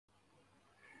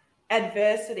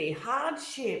adversity,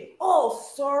 hardship, all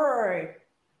sorrow.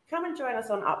 Come and join us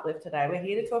on Uplift today. We're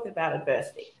here to talk about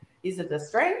adversity. Is it a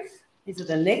strength? Is it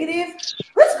a negative?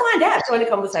 Let's find out. Join the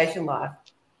conversation live.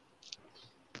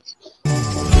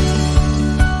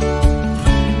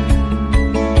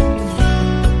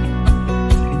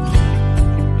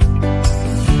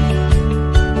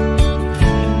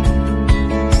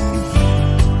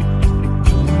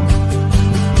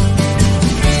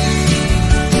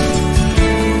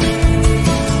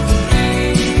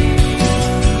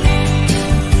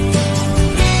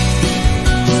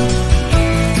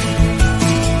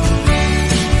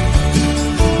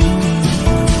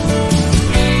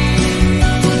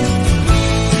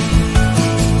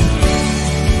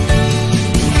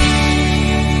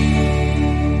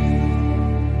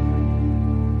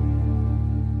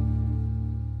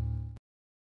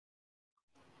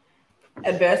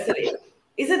 Adversity.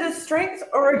 Is it a strength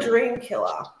or a dream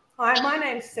killer? Hi, my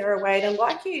name's Sarah Wade, and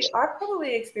like you, I've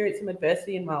probably experienced some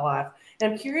adversity in my life,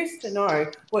 and I'm curious to know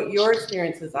what your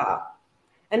experiences are.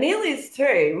 Anil is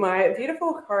too. My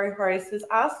beautiful co-host has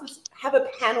asked us to have a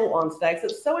panel on today,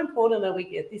 because it's so important that we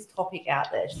get this topic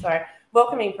out there. So,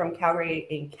 welcoming from Calgary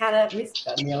in Canada,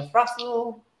 Mr. Neil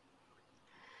Russell.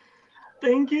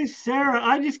 Thank you, Sarah.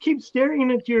 I just keep staring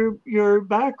at your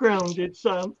background. It's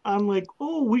I'm like,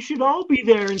 oh, we should all be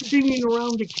there and singing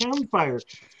around the campfire.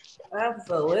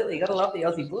 Absolutely, gotta love the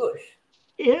Aussie bush.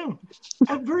 Yeah,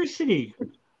 adversity.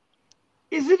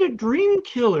 Is it a dream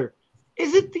killer?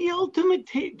 Is it the ultimate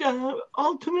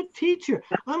teacher?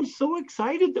 I'm so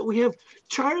excited that we have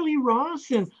Charlie Ross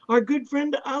and our good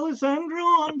friend Alessandro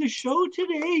on the show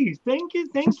today. Thank you,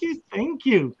 thank you, thank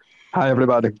you. Hi,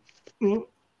 everybody. Yeah.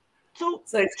 So,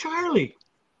 Charlie,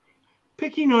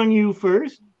 picking on you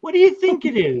first, what do you think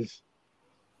it is?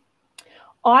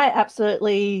 I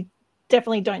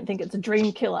definitely don't think it's a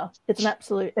dream killer. It's an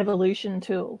absolute evolution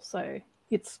tool. So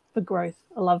it's for growth.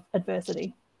 I love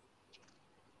adversity.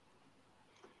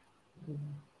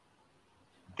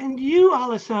 And you,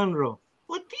 Alessandro,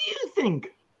 what do you think?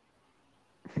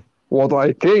 What do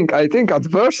I think? I think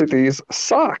adversities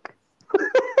suck.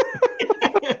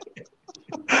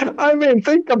 I mean,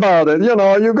 think about it. You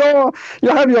know, you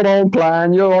have your own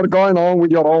plan, you're going on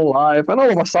with your own life, and all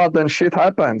of a sudden shit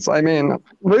happens. I mean,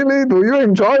 really? Do you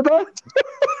enjoy that?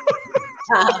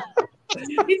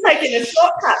 You're taking a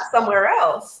shortcut somewhere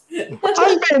else.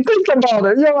 I mean, think about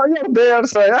it. You're there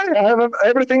saying, I have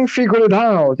everything figured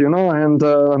out,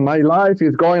 and my life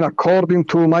is going according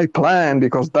to my plan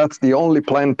because that's the only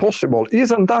plan possible.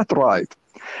 Isn't that right?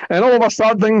 And all of a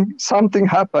sudden, something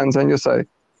happens and you say,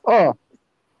 oh,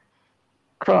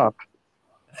 crap.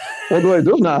 What do I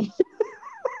do now?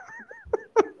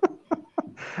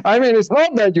 I mean, it's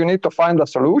not that you need to find a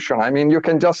solution. I mean, you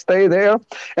can just stay there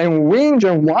and whinge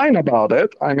and whine about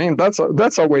it. I mean, that's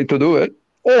a way to do it.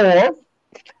 Or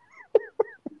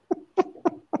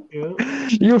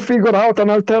you figure out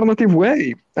an alternative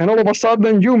way. And all of a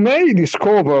sudden, you may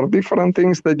discover different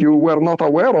things that you were not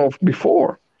aware of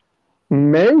before.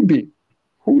 Maybe.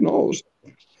 Who knows?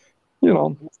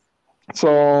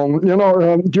 So,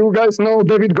 do you guys know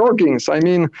David Goggins? I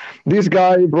mean, this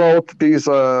guy wrote this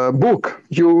book,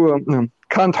 You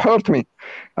Can't Hurt Me.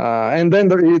 And then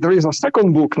there is a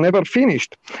second book, Never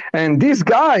Finished. And this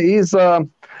guy is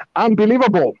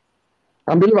unbelievable.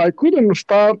 I couldn't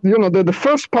start, the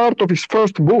first part of his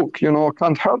first book,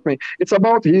 Can't Hurt Me. It's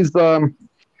about his,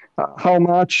 how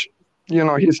much,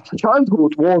 his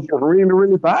childhood was really,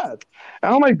 really bad.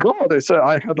 Oh my God,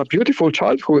 I had a beautiful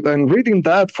childhood, and reading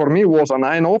that for me was an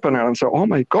eye-opener. And so, oh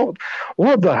my God,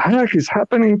 what the heck is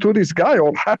happening to this guy?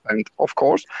 Or happened, of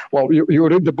course. Well, you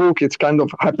read the book, it's kind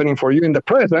of happening for you in the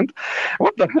present.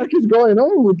 What the heck is going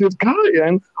on with this guy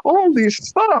and all this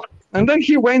stuff? And then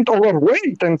he went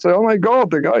overweight and said, oh my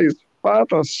God, the guy is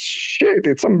fat as shit.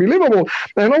 It's unbelievable.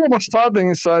 And all of a sudden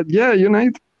he said, yeah, you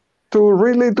need to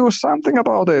really do something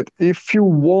about it if you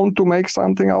want to make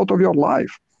something out of your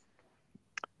life.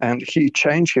 And he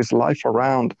changed his life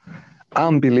around.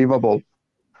 Unbelievable.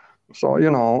 So,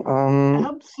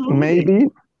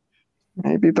 maybe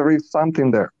there is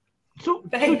something there. So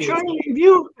Charlie,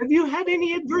 have you had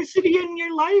any adversity in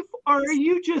your life, or are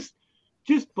you just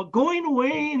going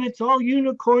away and it's all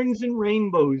unicorns and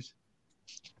rainbows?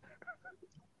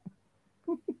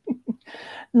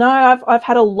 No, I've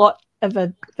had a lot of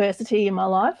adversity in my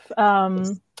life.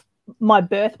 My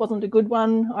birth wasn't a good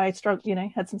one. I struggled,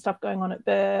 had some stuff going on at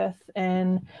birth,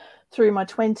 and through my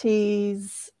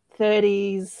 20s,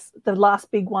 30s, the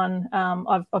last big one,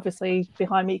 I've obviously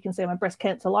behind me, you can see I'm a breast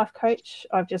cancer life coach.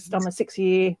 I'm a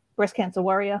 6-year breast cancer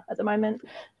warrior at the moment.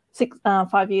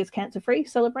 5 years cancer-free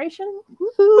celebration.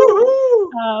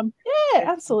 Yeah,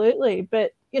 absolutely.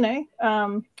 But,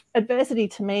 adversity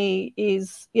to me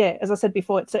is, as I said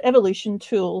before, it's an evolution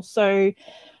tool. So,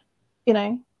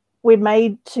 we're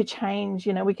made to change.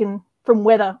 We can, from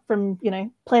weather, from,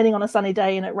 planning on a sunny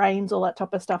day and it rains, all that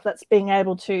type of stuff. That's being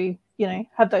able to,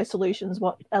 have those solutions,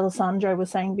 what Alessandro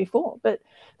was saying before. But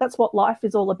that's what life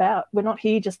is all about. We're not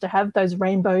here just to have those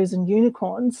rainbows and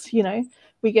unicorns,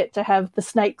 we get to have the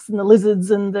snakes and the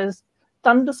lizards and the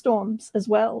thunderstorms as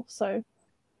well. So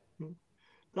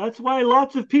that's why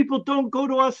lots of people don't go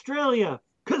to Australia,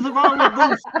 because of all of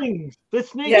those things. The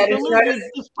snakes, the lizards,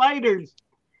 the spiders.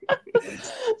 You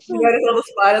notice all the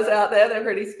spiders out there? They're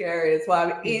pretty scary. That's why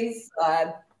I'm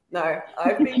inside. No,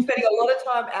 I've been spending a lot of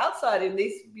time outside in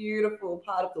this beautiful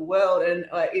part of the world. And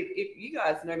if you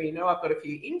guys know me, you know I've got a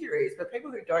few injuries. But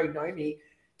people who don't know me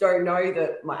don't know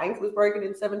that my ankle was broken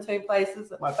in 17 places,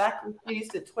 that my back was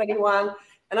fused at 21.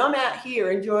 And I'm out here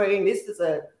enjoying this as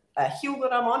a hill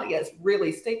that I'm on. It gets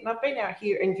really steep. And I've been out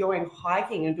here enjoying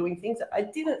hiking and doing things that I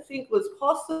didn't think was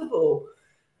possible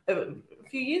a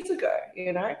few years ago,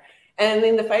 And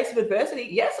in the face of adversity,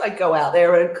 yes, I go out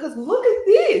there because look at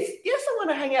this. Yes, I want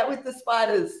to hang out with the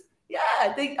spiders. Yeah,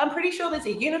 I'm pretty sure there's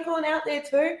a unicorn out there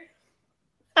too.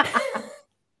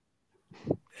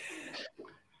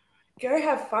 Go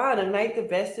have fun and make the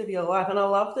best of your life. And I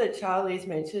love that Charlie's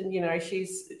mentioned,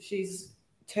 she's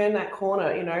turned that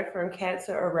corner, from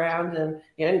cancer around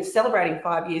and, celebrating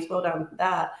 5 years. Well done with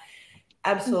that.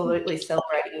 Absolutely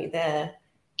celebrating you there.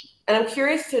 And I'm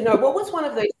curious to know, what was one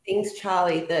of those things,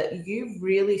 Charlie, that you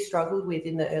really struggled with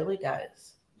in the early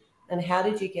days? And how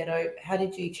did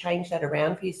you change that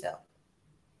around for yourself?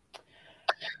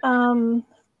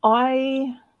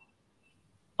 I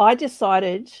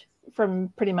decided from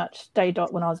pretty much day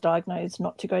dot when I was diagnosed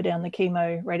not to go down the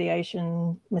chemo,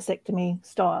 radiation, mastectomy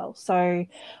style. So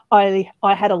I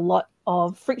had a lot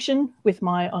of friction with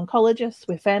my oncologist,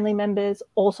 with family members,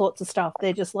 all sorts of stuff.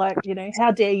 They're just like,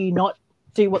 how dare you not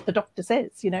do what the doctor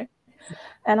says,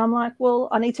 And I'm like, well,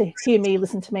 I need to hear me,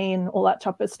 listen to me, and all that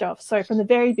type of stuff. So from the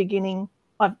very beginning,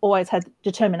 I've always had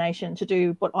determination to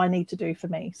do what I need to do for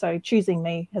me. So choosing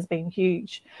me has been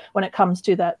huge when it comes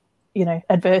to that,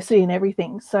 adversity and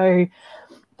everything. So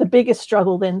the biggest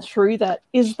struggle then through that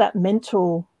is that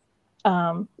mental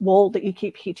wall that you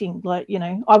keep hitting. Like,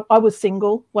 I was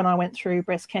single when I went through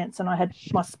breast cancer, and I had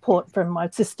my support from my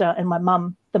sister and my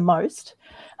mum the most.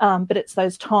 But it's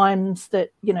those times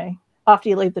that, after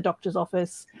you leave the doctor's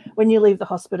office, when you leave the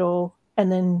hospital, and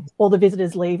then all the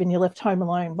visitors leave and you're left home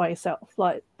alone by yourself.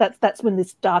 Like that's when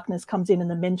this darkness comes in,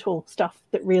 and the mental stuff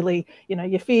that really,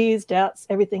 your fears, doubts,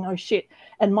 everything. Oh shit.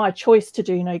 And my choice to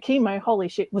do no chemo, holy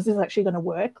shit, was this actually going to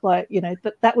work? Like,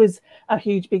 that was a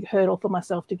huge, big hurdle for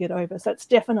myself to get over. So it's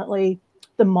definitely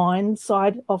the mind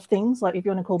side of things. Like if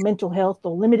you want to call mental health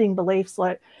or limiting beliefs,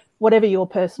 like whatever your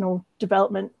personal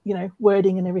development,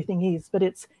 wording and everything is, but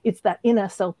it's that inner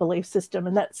self-belief system.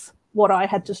 And that's what I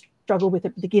had to struggle with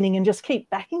at the beginning, and just keep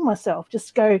backing myself.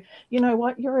 Just go, you know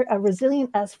what? You're a resilient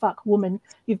as fuck woman.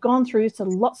 You've gone through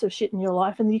lots of shit in your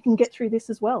life, and you can get through this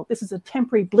as well. This is a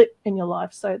temporary blip in your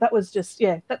life. So that was just,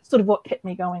 that's sort of what kept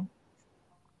me going.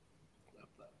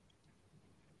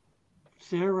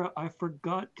 Sarah, I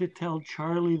forgot to tell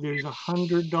Charlie there's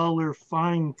 $100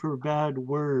 fine per bad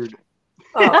word.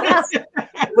 Oh,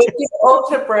 with your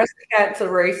ultra breast cancer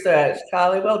research,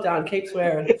 Charlie. Well done. Keep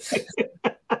swearing.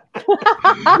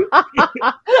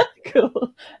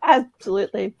 Cool.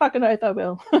 Absolutely. Fucking oath I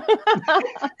will.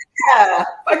 Yeah.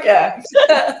 Fuck yeah.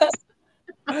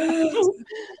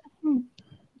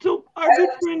 So our good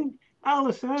friend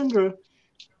Alessandra,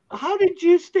 how did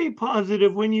you stay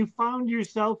positive when you found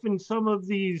yourself in some of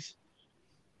these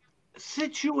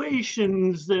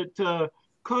situations that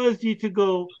caused you to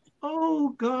go, oh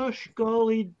gosh,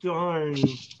 golly darn?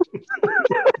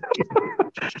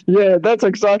 Yeah, that's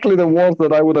exactly the word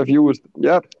that I would have used.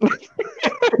 Yeah.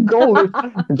 Golly,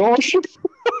 gosh.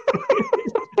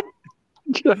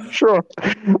 Yeah, sure.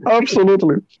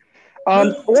 Absolutely.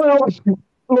 Well,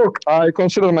 look, I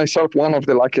consider myself one of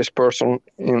the luckiest person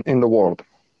in the world.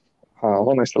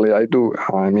 Honestly, I do.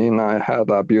 I mean, I had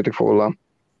a beautiful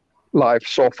life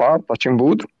so far, touching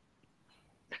wood.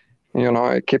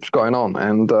 It keeps going on.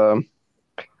 And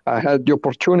I had the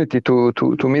opportunity to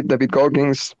meet David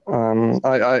Goggins.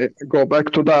 I go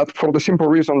back to that for the simple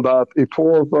reason that it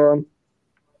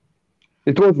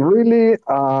was really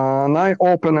an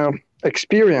eye-opener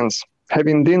experience,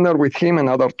 having dinner with him and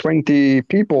other 20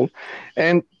 people.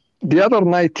 And the other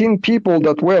 19 people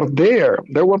that were there,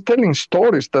 they were telling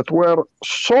stories that were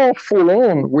so full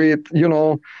on with,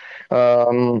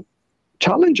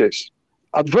 challenges.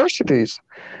 adversities.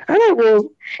 And I was,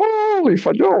 holy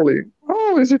fajoli,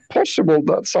 how is it possible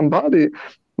that somebody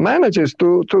manages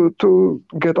to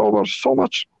get over so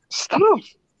much stuff?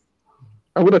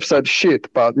 I would have said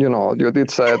shit, but you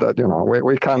did say that,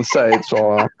 we can't say it,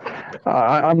 so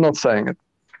I'm not saying it.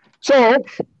 So,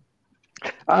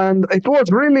 and it was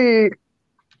really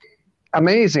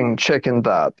amazing checking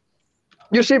that.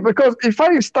 You see, because if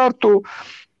I start to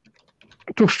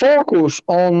focus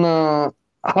on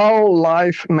how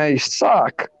life may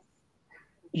suck,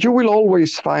 you will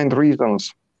always find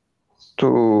reasons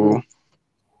to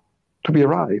be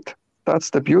right. That's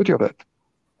the beauty of it.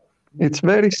 It's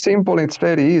very simple. It's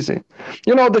very easy.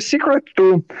 The secret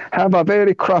to have a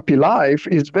very crappy life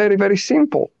is very, very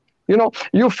simple.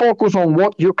 You focus on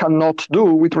what you cannot do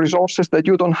with resources that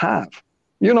you don't have.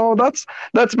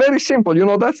 That's very simple.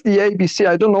 That's the ABC.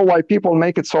 I don't know why people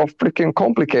make it so freaking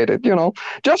complicated.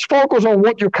 Just focus on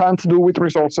what you can't do with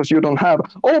resources you don't have.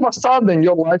 All of a sudden,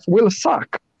 your life will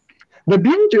suck. The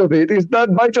beauty of it is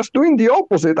that by just doing the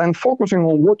opposite and focusing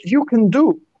on what you can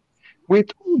do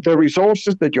with the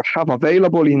resources that you have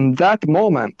available in that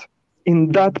moment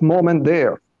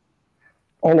there,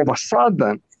 all of a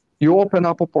sudden, you open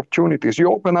up opportunities,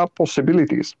 you open up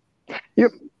possibilities.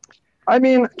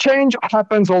 Change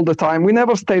happens all the time. We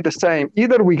never stay the same.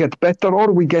 Either we get better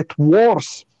or we get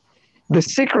worse. The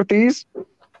secret is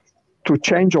to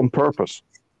change on purpose.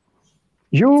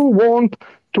 You want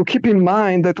to keep in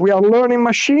mind that we are learning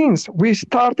machines. We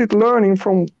started learning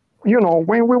from,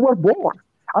 when we were born.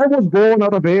 I was born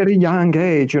at a very young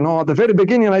age. At the very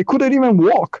beginning, I couldn't even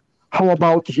walk. How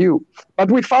about you? But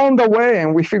we found a way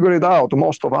and we figured it out,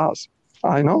 most of us.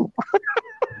 I know.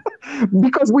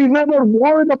 Because we never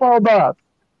worried about that.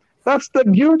 That's the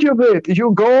beauty of it.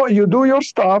 You go, you do your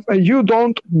stuff, and you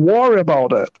don't worry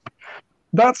about it.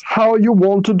 That's how you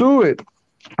want to do it.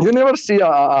 You never see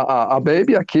a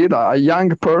baby, a kid, a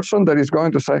young person that is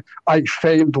going to say, I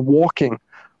failed walking.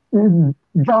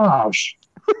 Gosh.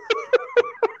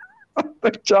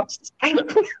 They just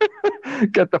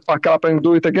get the fuck up and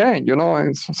do it again.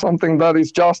 It's something that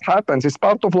just happens. It's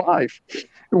part of life.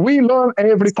 We learn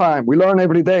every time. We learn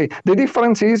every day. The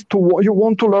difference is to what you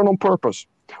want to learn on purpose.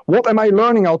 What am I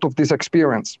learning out of this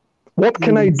experience? What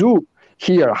can I do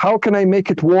here? How can I make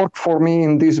it work for me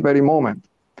in this very moment?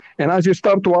 And as you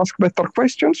start to ask better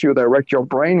questions, you direct your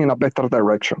brain in a better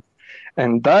direction.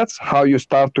 And that's how you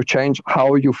start to change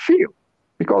how you feel.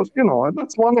 Because,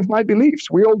 that's one of my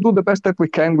beliefs. We all do the best that we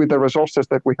can with the resources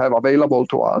that we have available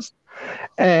to us.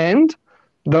 And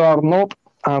there are not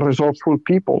unresourceful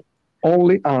people,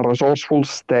 only unresourceful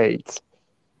states.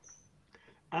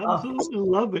 Absolutely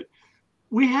love it.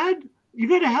 You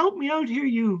got to help me out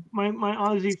here, my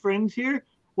Aussie friends here.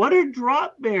 What are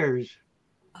drop bears?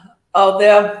 Oh,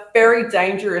 they're very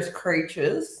dangerous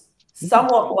creatures,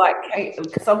 somewhat like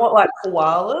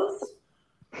koalas.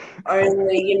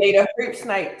 Only you need a hoop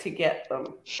snake to get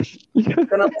them.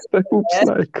 The hoop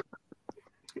snake.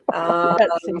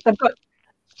 They've got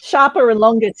sharper and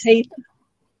longer teeth.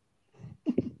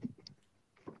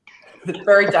 It's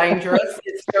very dangerous.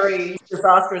 It's very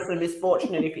disastrous and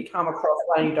misfortunate if you come across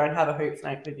one and you don't have a hoop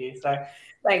snake with you. So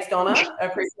thanks, Donna. I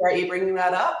appreciate you bringing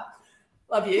that up.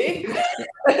 Love you.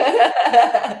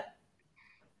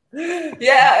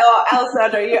 Yeah,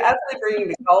 Alessandro, you're absolutely bringing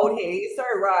the gold here. You're so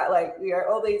right. Like,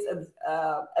 all these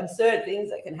absurd things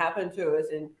that can happen to us,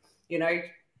 and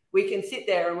we can sit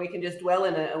there and we can just dwell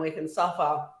in it and we can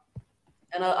suffer.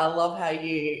 And I love how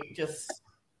you just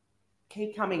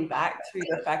keep coming back to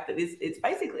the fact that it's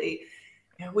basically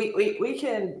we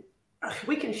can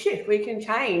shift, we can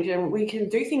change, and we can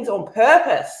do things on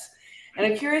purpose. And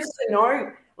I'm curious to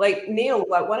know, like, Neil,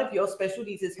 like, one of your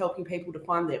specialties is helping people to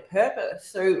find their purpose.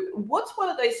 So what's one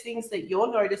of those things that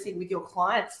you're noticing with your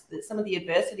clients, that some of the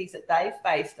adversities that they've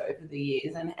faced over the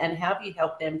years, and how have you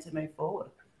helped them to move forward?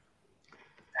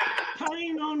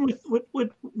 Tying on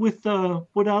with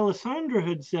what Alessandra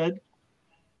had said,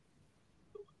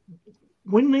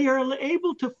 when they are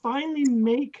able to finally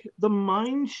make the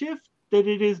mind shift that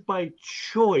it is by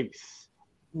choice,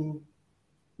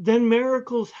 then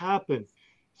miracles happen.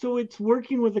 So it's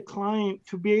working with a client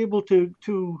to be able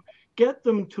to get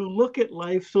them to look at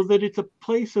life so that it's a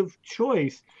place of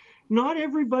choice. Not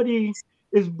everybody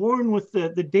is born with the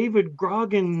David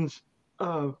Goggins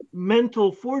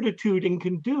mental fortitude and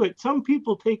can do it. Some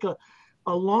people take a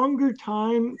longer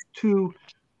time to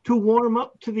warm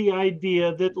up to the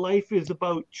idea that life is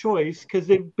about choice because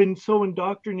they've been so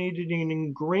indoctrinated and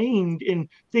ingrained in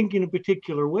thinking a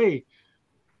particular way.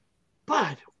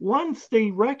 But once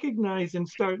they recognize and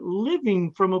start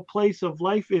living from a place of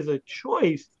life is a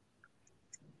choice,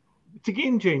 it's a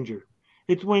game changer.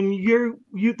 It's when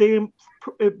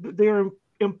they're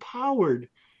empowered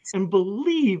and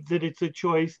believe that it's a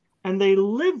choice and they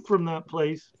live from that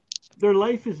place. Their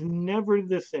life is never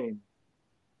the same.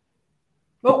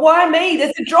 But why me?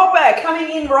 There's a dropper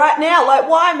coming in right now. Like,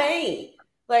 why me?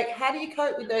 Like, how do you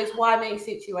cope with those why me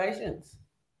situations?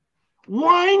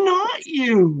 Why not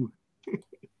you?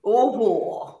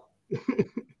 Oh.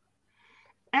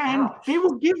 And they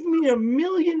will give me a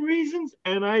million reasons,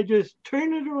 and I just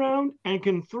turn it around and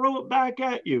can throw it back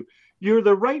at you. You're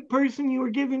the right person, you were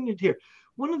giving it here.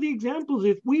 One of the examples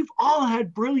is we've all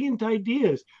had brilliant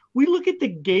ideas. We look at the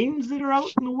games that are out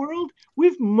in the world.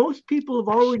 Most people have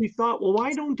already thought, well,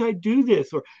 why don't I do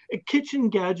this? Or a kitchen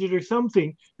gadget or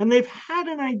something. And they've had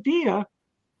an idea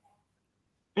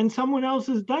and someone else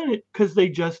has done it because they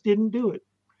just didn't do it.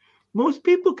 Most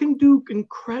people can do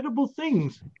incredible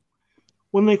things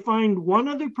when they find one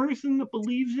other person that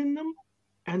believes in them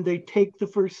and they take the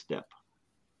first step.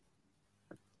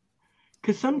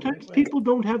 Because sometimes people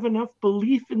don't have enough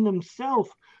belief in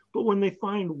themselves, but when they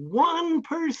find one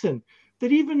person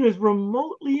that even is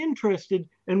remotely interested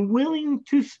and willing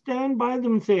to stand by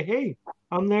them and say, hey,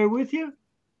 I'm there with you,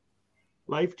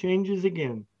 life changes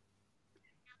again.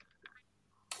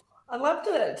 I'd love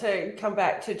to come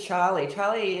back to Charlie.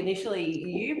 Charlie, initially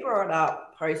you brought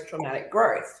up post-traumatic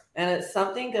growth, and it's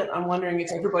something that I'm wondering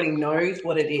if everybody knows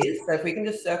what it is. So if we can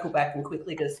just circle back and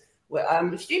quickly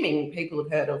I'm assuming people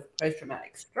have heard of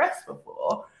post-traumatic stress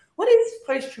before. What is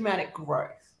post-traumatic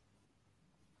growth?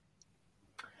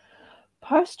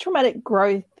 Post-traumatic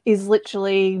growth is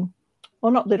literally,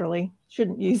 well, not literally,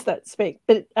 shouldn't use that speak,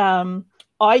 but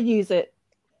I use it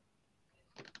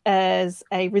as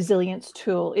a resilience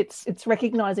tool. It's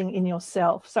recognizing in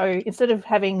yourself. So instead of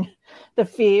having the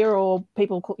fear or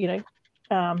people,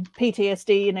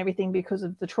 PTSD and everything because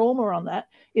of the trauma on that,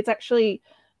 it's actually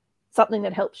something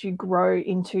that helps you grow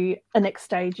into a next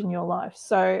stage in your life.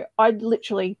 So I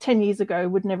literally 10 years ago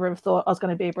would never have thought I was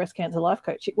going to be a breast cancer life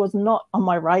coach. It was not on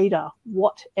my radar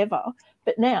whatever.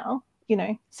 But now,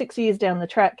 6 years down the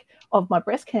track of my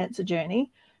breast cancer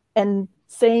journey and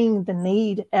seeing the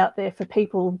need out there for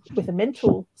people with a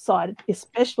mental side,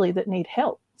 especially that need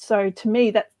help. So to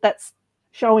me, that's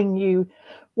showing you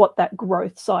what that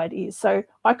growth side is. So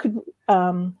I could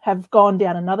have gone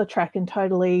down another track and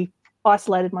totally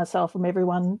isolated myself from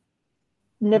everyone,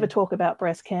 never talk about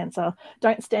breast cancer,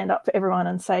 don't stand up for everyone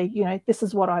and say, this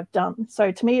is what I've done.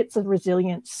 So to me, it's a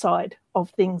resilience side of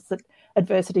things that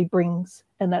adversity brings,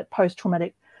 and that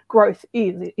post-traumatic growth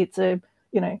is. It's a,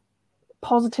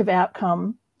 positive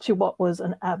outcome to what was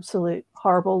an absolute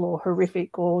horrible or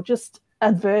horrific or just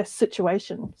adverse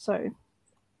situation. So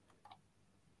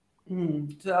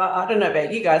I don't know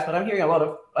about you guys, but I'm hearing a lot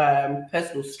of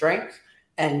personal strength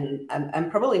and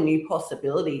probably new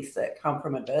possibilities that come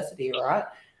from adversity, right?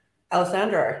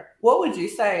 Alessandro, what would you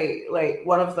say, like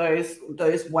one of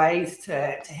those ways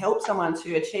to help someone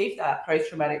to achieve that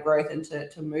post-traumatic growth and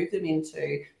to move them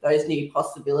into those new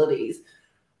possibilities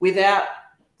without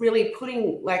really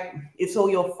putting like it's all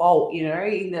your fault?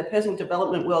 In the personal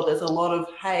development world, there's a lot of,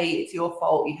 hey, it's your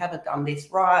fault, you haven't done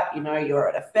this right, you're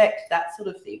at effect, that sort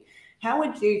of thing. How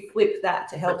would you flip that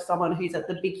to help someone who's at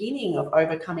the beginning of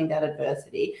overcoming that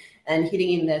adversity and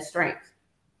hitting in their strength?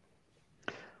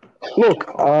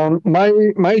 Look,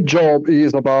 my job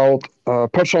is about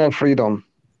personal freedom.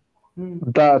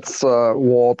 That's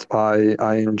what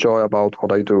I enjoy about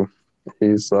what I do.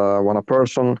 Is when a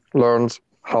person learns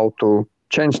how to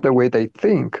change the way they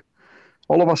think,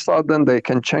 all of a sudden they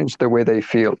can change the way they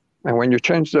feel. And when you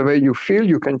change the way you feel,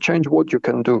 you can change what you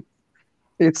can do.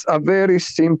 It's a very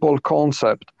simple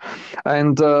concept,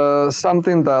 and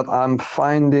something that I'm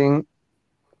finding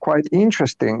quite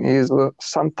interesting is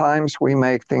sometimes we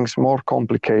make things more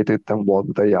complicated than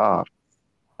what they are.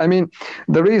 I mean,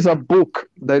 there is a book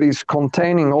that is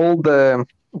containing all the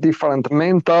different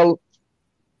mental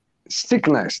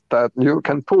sickness that you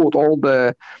can put, all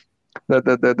the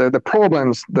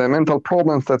problems, the mental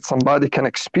problems that somebody can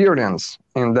experience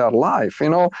in their life,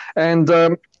 And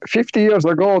 50 years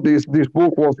ago, this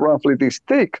book was roughly this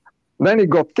thick. Then it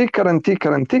got thicker and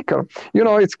thicker and thicker.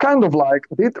 It's kind of like,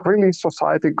 did really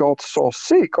society got so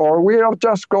sick, or we are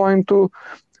just going to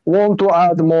want to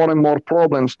add more and more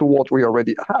problems to what we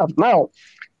already have? Now,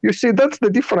 you see, that's the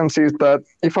difference, is that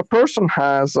if a person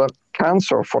has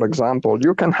cancer, for example,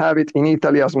 you can have it in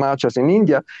Italy as much as in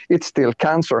India, it's still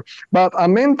cancer. But a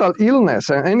mental illness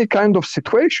and any kind of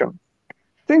situation,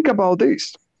 think about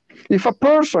this. If a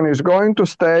person is going to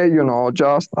stay,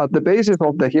 just at the basis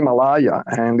of the Himalaya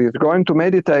and is going to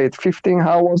meditate 15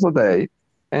 hours a day,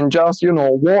 and just,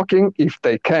 walking if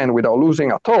they can without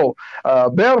losing a toe,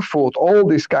 barefoot, all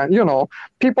this kind,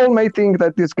 people may think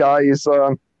that this guy is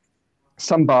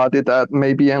somebody that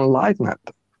may be enlightened.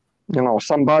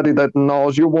 Somebody that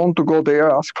knows you want to go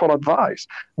there, ask for advice.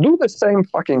 Do the same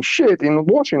fucking shit in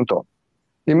Washington.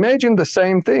 Imagine the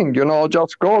same thing,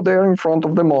 just go there in front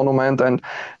of the monument and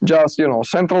just,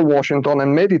 Central Washington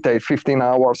and meditate 15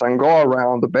 hours and go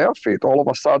around barefoot. All of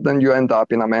a sudden you end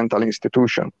up in a mental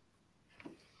institution.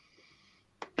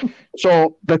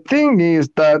 So the thing is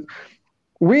that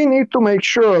we need to make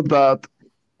sure that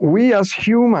we as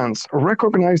humans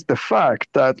recognize the fact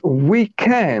that we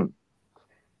can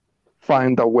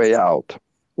find a way out.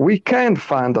 We can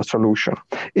find a solution.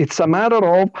 It's a matter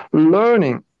of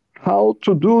learning how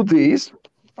to do this,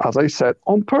 as I said,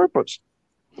 on purpose.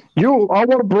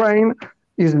 Our brain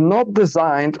is not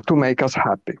designed to make us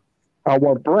happy.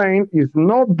 Our brain is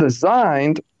not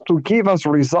designed to give us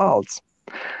results.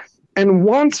 And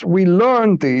once we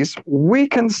learn this, we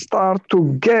can start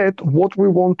to get what we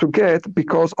want to get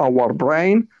because our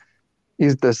brain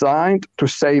is designed to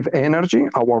save energy.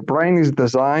 Our brain is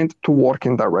designed to work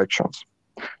in directions.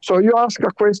 So you ask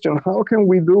a question, how can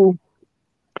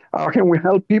we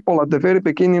help people at the very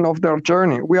beginning of their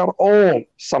journey? We are all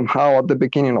somehow at the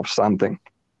beginning of something.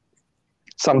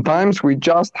 Sometimes we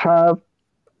just have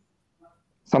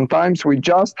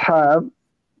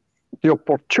the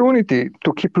opportunity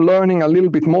to keep learning a little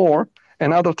bit more,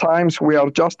 and other times we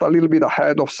are just a little bit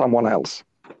ahead of someone else.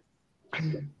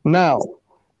 Now,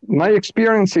 my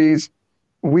experience is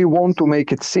we want to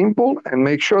make it simple and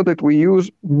make sure that we use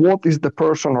what is the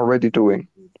person already doing.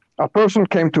 A person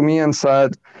came to me and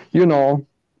said,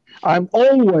 I'm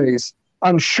always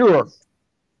unsure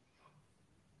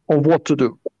of what to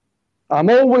do. I'm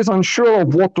always unsure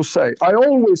of what to say. I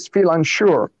always feel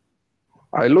unsure.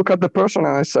 I look at the person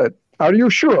and I said, are you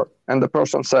sure? And the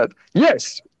person said,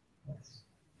 yes.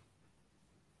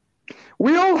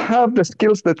 We all have the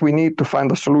skills that we need to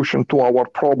find a solution to our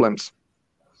problems.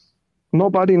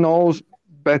 Nobody knows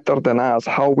better than us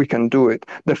how we can do it.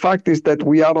 The fact is that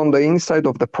we are on the inside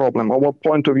of the problem. Our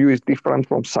point of view is different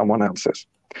from someone else's.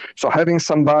 So having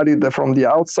somebody from the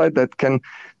outside that can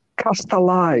cast a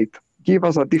light, give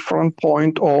us a different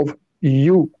point of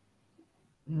view,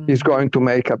 is going to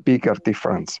make a bigger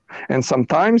difference. And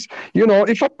sometimes,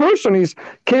 if a person is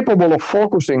capable of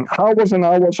focusing hours and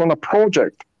hours on a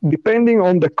project, depending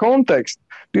on the context,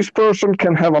 this person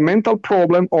can have a mental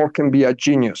problem or can be a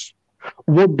genius.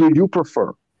 What do you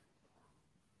prefer?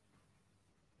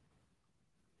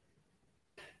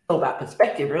 All about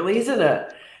perspective, really, isn't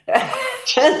it?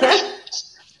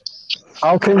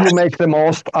 How can you make the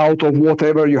most out of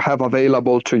whatever you have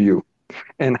available to you?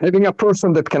 And having a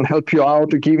person that can help you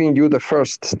out, giving you the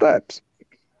first steps,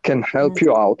 can help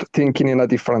you out thinking in a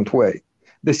different way.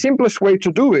 The simplest way to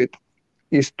do it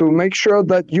is to make sure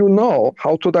that you know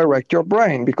how to direct your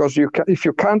brain, because if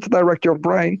you can't direct your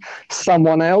brain,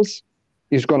 someone else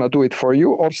is going to do it for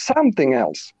you, or something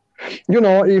else.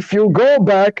 If you go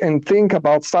back and think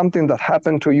about something that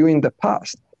happened to you in the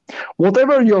past,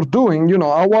 whatever you're doing,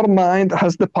 our mind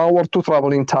has the power to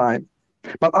travel in time,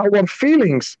 but our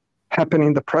feelings happen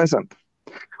in the present.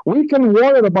 We can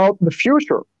worry about the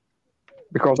future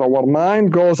because our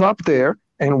mind goes up there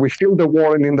and we feel the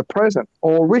worry in the present.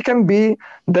 Or we can be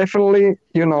definitely,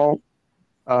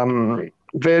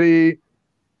 very,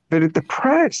 very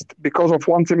depressed because of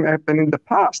one thing happened in the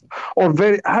past, or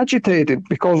very agitated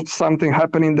because something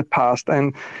happened in the past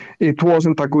and it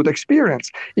wasn't a good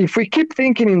experience. If we keep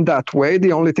thinking in that way,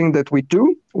 the only thing that we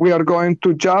do, we are going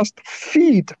to just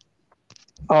feed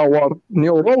our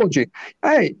neurology.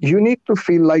 Hey, you need to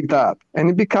feel like that. And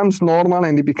it becomes normal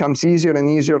and it becomes easier and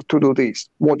easier to do this.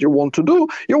 What you want to do,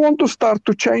 you want to start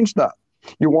to change that.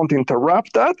 You want to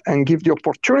interrupt that and give the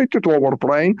opportunity to our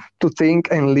brain to think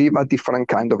and live a different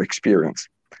kind of experience.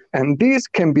 And this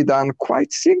can be done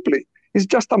quite simply. It's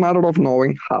just a matter of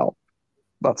knowing how.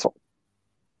 That's all.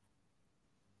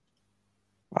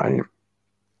 I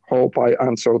hope I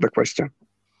answered the question.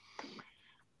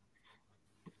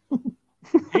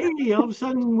 Hey, all of a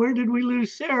sudden, where did we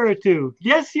lose Sarah to?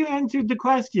 Yes, you answered the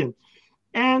question.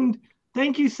 And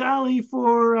thank you, Sally,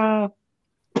 for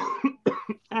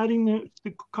adding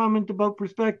the comment about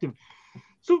perspective.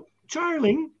 So,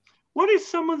 Charlie, what are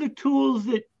some of the tools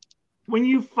that, when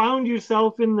you found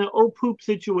yourself in the oh poop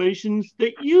situations,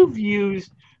 that you've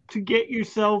used to get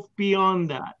yourself beyond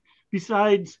that,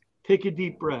 besides take a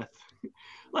deep breath?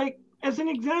 Like, as an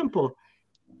example,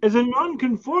 as a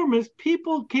nonconformist,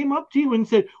 people came up to you and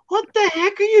said, "What the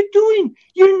heck are you doing?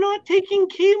 You're not taking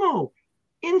chemo."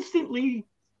 Instantly,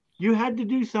 you had to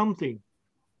do something.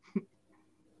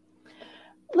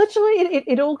 Literally,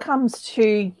 it all comes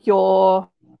to your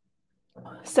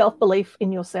self-belief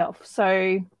in yourself.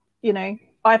 So, you know,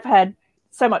 I've had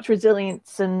so much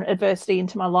resilience and adversity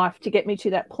into my life to get me to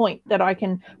that point that I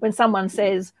can, when someone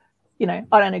says, you know,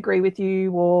 I don't agree with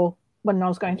you, or when I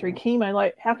was going through chemo,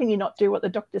 like, how can you not do what the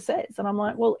doctor says? And I'm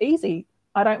like, well, easy.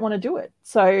 I don't want to do it.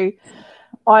 So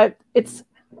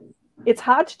it's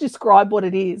hard to describe what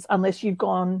it is unless you've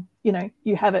gone, you know,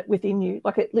 you have it within you.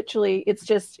 Like, it literally,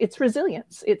 it's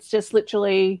resilience. It's just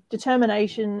literally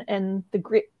determination and the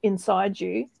grit inside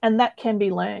you. And that can be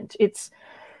learned. It's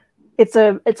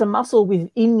a muscle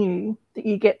within you that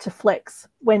you get to flex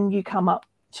when you come up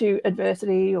to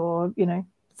adversity, or, you know,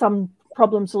 some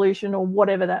problem solution or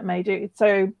whatever that may do.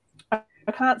 So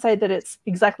I can't say that it's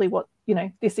exactly what, you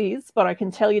know, this is, but I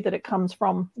can tell you that it comes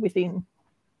from within.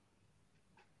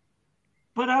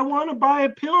 But I want to buy a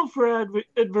pill for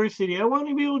adversity. I want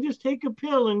to be able to just take a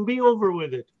pill and be over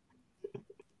with it.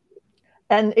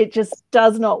 And it just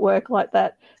does not work like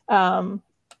that.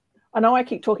 I know I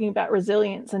keep talking about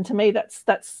resilience, and to me,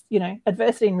 that's you know,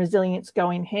 adversity and resilience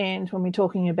go in hand when we're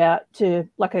talking about to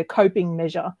like a coping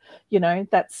measure. You know,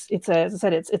 as I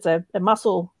said, it's a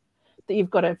muscle that you've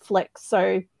got to flex.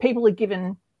 So people are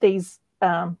given these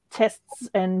tests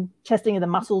and testing of the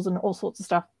muscles and all sorts of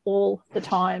stuff all the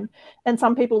time, and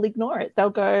some people ignore it. They'll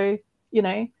go, you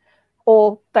know,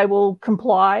 or they will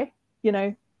comply, you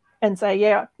know, and say,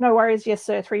 yeah, no worries, yes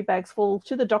sir, 3 bags full,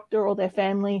 to the doctor or their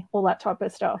family, all that type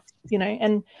of stuff, you know.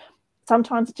 And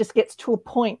sometimes it just gets to a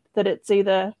point that it's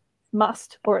either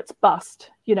must or it's bust.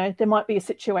 You know, there might be a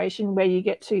situation where you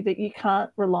get to that you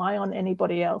can't rely on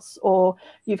anybody else, or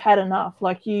you've had enough.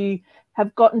 Like, you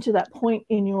have gotten to that point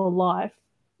in your life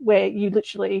where you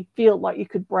literally feel like you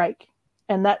could break.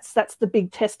 And that's the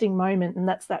big testing moment. And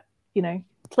that's that, you know,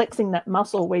 flexing that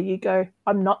muscle where you go,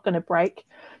 I'm not going to break.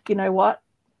 You know what?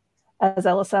 As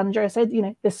Alessandro said, you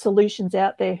know, there's solutions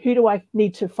out there. Who do I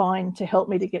need to find to help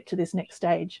me to get to this next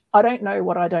stage? I don't know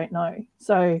what I don't know.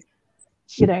 So,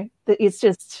 you know, it's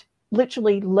just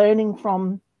literally learning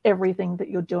from everything that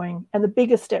you're doing. And the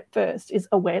biggest step first is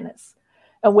awareness.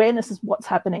 Awareness is what's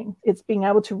happening. It's being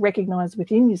able to recognize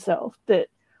within yourself that,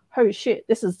 oh shit,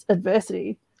 this is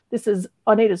adversity.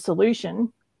 I need a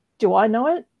solution. Do I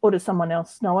know it, or does someone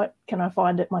else know it? Can I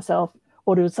find it myself,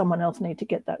 or does someone else need to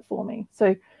get that for me?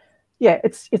 So yeah,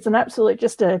 it's an absolute,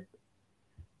 just a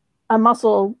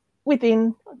muscle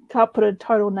within. Can't put a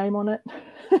total name on it.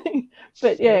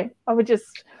 But yeah, it's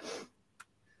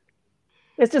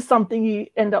just something you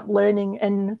end up learning.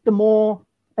 And the more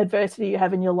adversity you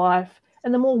have in your life,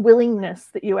 and the more willingness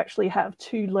that you actually have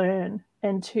to learn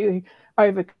and to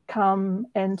overcome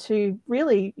and to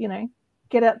really, you know,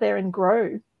 get out there and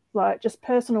grow, like just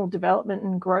personal development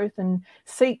and growth, and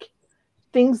seek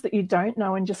things that you don't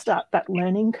know and just start that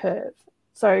learning curve.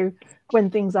 So when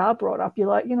things are brought up, you're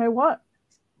like, you know what?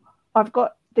 I've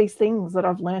got these things that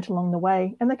I've learned along the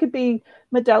way. And they could be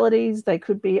modalities, they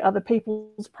could be other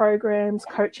people's programs,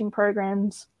 coaching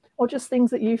programs, or just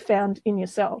things that you found in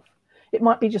yourself. It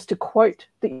might be just a quote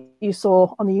that you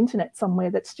saw on the internet somewhere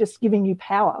that's just giving you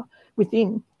power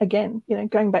within. Again, you know,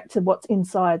 going back to what's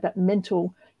inside, that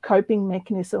mental coping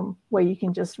mechanism where you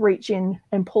can just reach in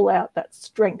and pull out that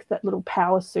strength, that little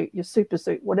power suit, your super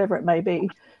suit, whatever it may be,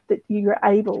 that you're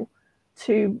able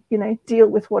to, you know, deal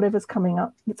with whatever's coming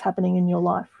up that's happening in your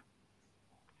life.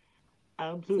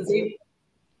 Absolutely.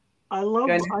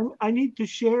 I need to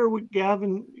share with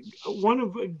Gavin.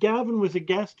 Gavin was a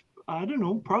guest, I don't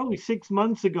know, probably 6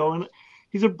 months ago, and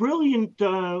he's a brilliant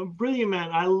man.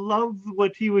 I love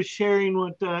what he was sharing,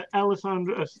 what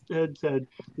Alessandra had said.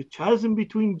 The chasm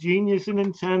between genius and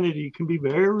insanity can be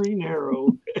very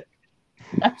narrow.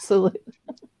 Absolutely.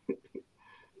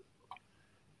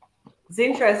 It's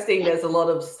interesting. There's a lot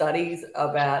of studies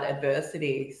about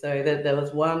adversity. So there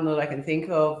was one that I can think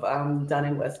of done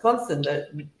in Wisconsin that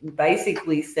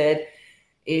basically said,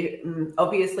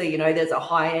 obviously, you know, there's a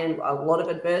high end, a lot of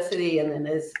adversity, and then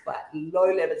there's like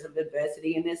low levels of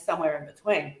adversity, and there's somewhere in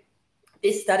between.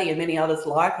 This study and many others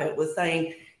like it was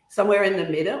saying somewhere in the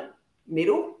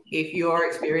middle, if you're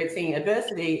experiencing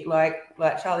adversity, like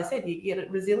Charlie said, you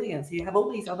get resilience. You have all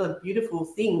these other beautiful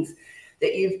things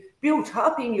that you've built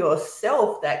up in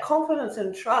yourself, that confidence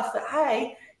and trust that,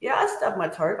 hey, yeah, I stubbed my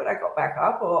toe, but I got back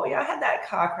up. Or, yeah, I had that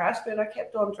car crash, but I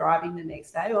kept on driving the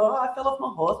next day. Or I fell off my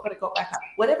horse, but I got back up.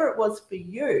 Whatever it was for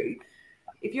you,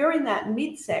 if you're in that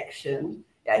midsection,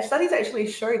 studies actually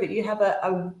show that you have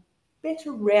a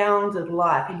better rounded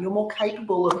life and you're more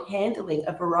capable of handling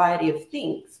a variety of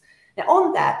things. Now,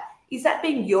 on that, is that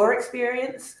been your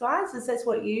experience, guys? Is that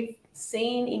what you've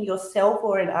seen in yourself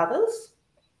or in others?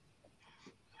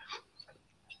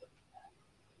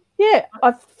 Yeah,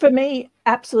 for me,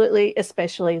 absolutely,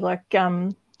 especially like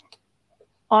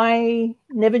I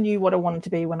never knew what I wanted to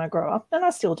be when I grow up, and I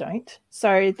still don't.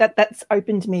 So that's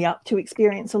opened me up to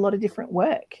experience a lot of different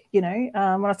work. When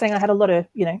I was saying I had a lot of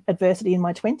adversity in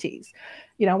my 20s,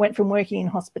 I went from working in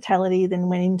hospitality, then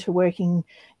went into working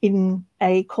in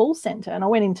a call center, and I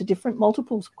went into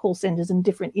multiple call centers in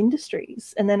different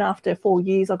industries. And then after 4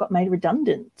 years, I got made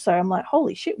redundant. So I'm like,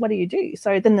 holy shit, what do you do?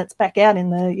 So then that's back out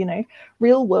in the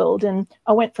real world, and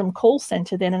I went from call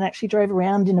center then and actually drove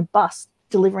around in a bus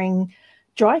delivering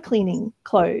dry cleaning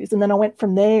clothes, and then I went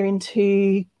from there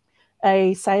into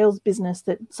a sales business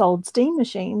that sold steam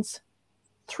machines,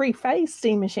 3-phase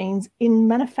steam machines in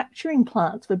manufacturing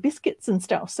plants for biscuits and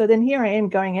stuff. So then here I am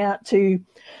going out to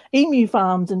emu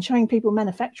farms and showing people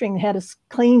manufacturing how to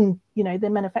clean their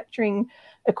manufacturing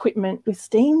equipment with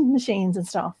steam machines and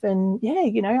stuff. And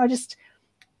I just,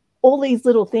 all these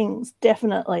little things,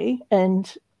 definitely. And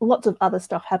lots of other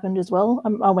stuff happened as well.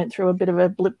 I went through a bit of a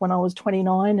blip when I was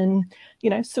 29, and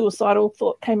suicidal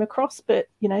thought came across. But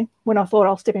when I thought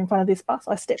I'll step in front of this bus,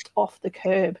 I stepped off the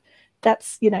curb.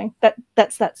 That's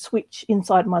that's that switch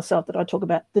inside myself that I talk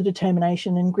about, the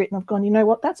determination and grit. And I've gone,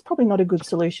 what? That's probably not a good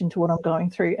solution to what I'm going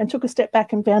through, and took a step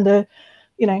back and found a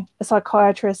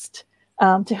psychiatrist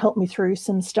to help me through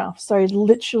some stuff. So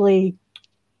literally,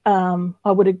 I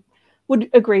would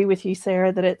agree with you,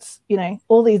 Sarah, that it's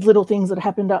all these little things that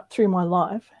happened up through my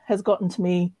life has gotten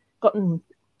me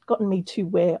to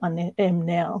where I am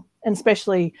now, and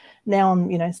especially now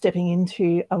I'm stepping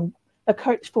into a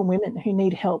coach for women who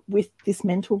need help with this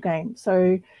mental game.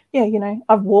 So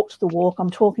I've walked the walk. I'm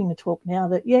talking the talk now.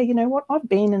 That what, I've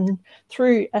been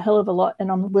through a hell of a lot,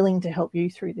 and I'm willing to help you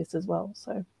through this as well.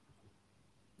 So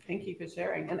thank you for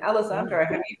sharing. And Alessandro,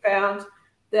 have you found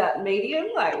that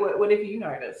medium? Like, what have you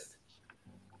noticed?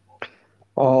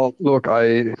 Oh, look,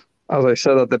 as I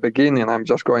said at the beginning, I'm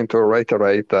just going to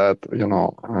reiterate that,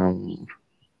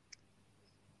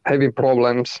 having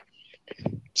problems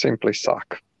simply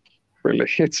suck. Really,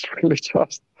 it's really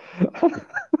just,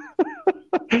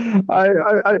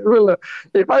 I really,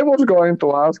 if I was going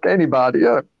to ask anybody,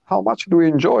 how much do you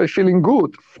enjoy feeling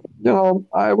good?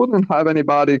 I wouldn't have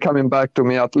anybody coming back to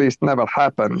me, at least never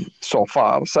happened so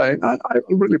far, saying, I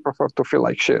really prefer to feel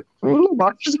like shit.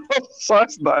 Nobody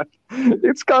says that.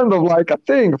 It's kind of like a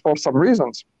thing for some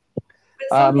reasons.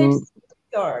 Let's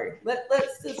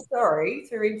just, sorry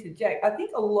to interject. I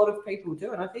think a lot of people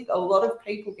do, and I think a lot of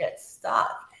people get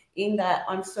stuck in that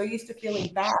I'm so used to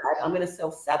feeling bad, I'm going to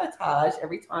self-sabotage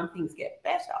every time things get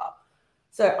better.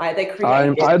 So they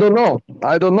create. I don't know.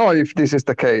 I don't know if this is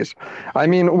the case. I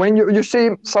mean, when you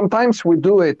see, sometimes we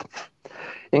do it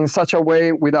in such a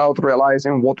way without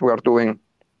realizing what we are doing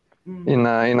in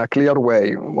a clear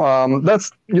way. That's,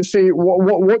 you see,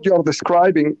 what you're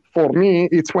describing for me,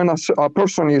 it's when a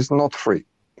person is not free.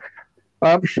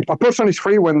 A person is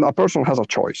free when a person has a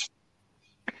choice.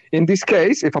 In this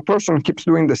case, if a person keeps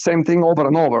doing the same thing over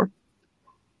and over,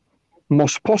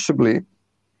 most possibly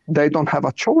they don't have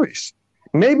a choice.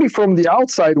 Maybe from the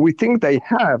outside we think they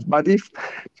have, but if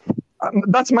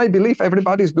that's my belief,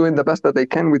 everybody's doing the best that they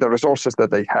can with the resources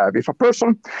that they have. If a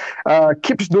person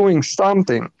keeps doing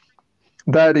something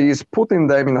that is putting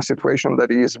them in a situation that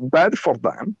is bad for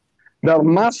them, there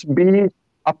must be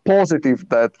a positive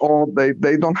that,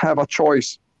 they don't have a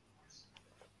choice.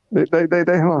 They don't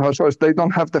have a choice. They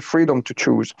don't have the freedom to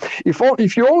choose.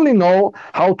 If you only know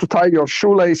how to tie your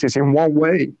shoelaces in one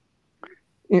way,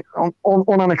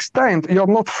 on an extent, you're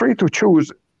not free to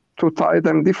choose to tie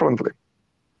them differently.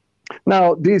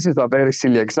 Now, this is a very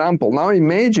silly example. Now,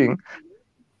 imagine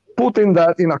putting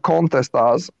that in a context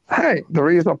as, hey, there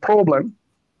is a problem,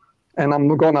 and I'm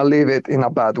going to leave it in a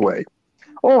bad way.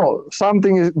 Oh,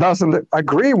 something doesn't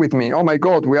agree with me. Oh my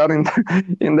God, we are in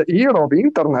the era of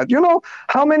internet.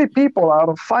 How many people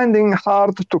are finding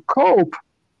hard to cope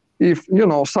if,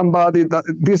 somebody that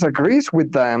disagrees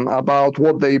with them about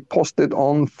what they posted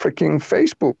on freaking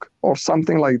Facebook or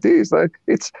something like this.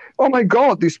 It's, oh my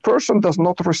God, this person does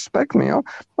not respect me.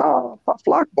 Tough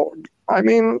luck. I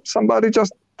mean, somebody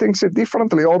just thinks it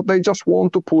differently, or they just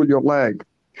want to pull your leg.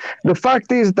 The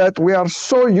fact is that we are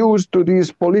so used to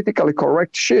this politically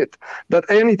correct shit that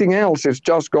anything else is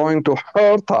just going to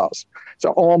hurt us.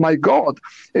 So, oh my God,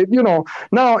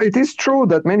 now it is true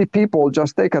that many people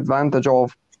just take advantage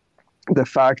of the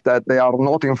fact that they are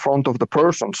not in front of the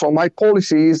person. So my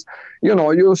policy is, you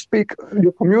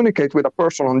communicate with a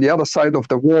person on the other side of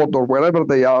the world or wherever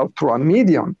they are through a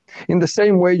medium in the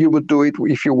same way you would do it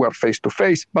if you were face to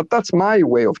face. But that's my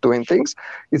way of doing things.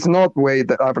 It's not the way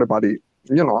that everybody,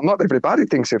 not everybody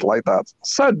thinks it like that.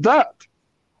 Said that,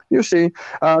 You see,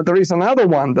 there is another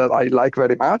one that I like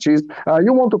very much is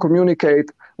you want to communicate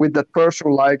with that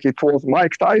person like it was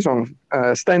Mike Tyson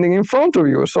standing in front of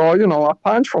you. So, a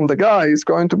punch from the guy is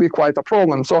going to be quite a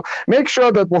problem. So make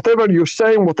sure that whatever you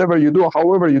say, whatever you do,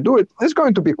 however you do it, is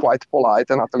going to be quite polite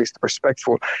and at least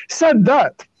respectful. Said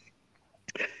that,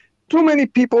 too many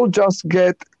people just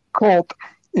get caught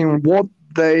in what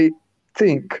they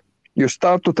think. You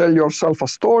start to tell yourself a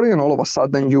story and all of a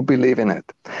sudden you believe in it.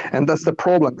 And that's the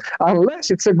problem.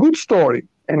 Unless it's a good story.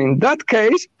 And in that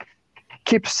case,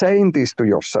 keep saying this to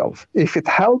yourself. If it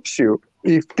helps you,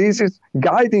 if this is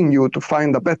guiding you to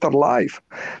find a better life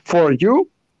for you,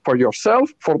 for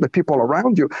yourself, for the people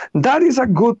around you, that is a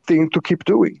good thing to keep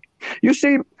doing. You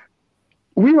see,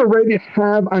 we already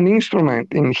have an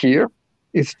instrument in here.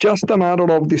 It's just a matter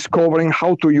of discovering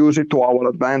how to use it to our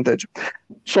advantage.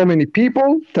 So many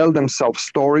people tell themselves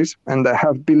stories and they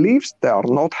have beliefs that are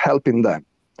not helping them.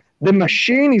 The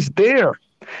machine is there.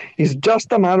 It's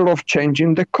just a matter of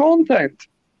changing the content.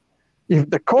 If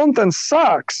the content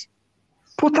sucks,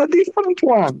 put a different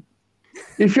one.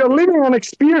 If you're living an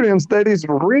experience that is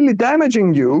really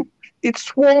damaging you,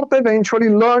 it's worth eventually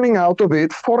learning out of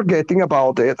it, forgetting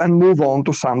about it, and move on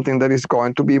to something that is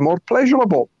going to be more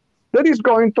pleasurable, that is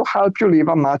going to help you live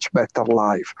a much better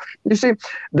life. You see,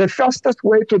 the fastest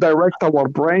way to direct our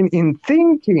brain in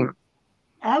thinking.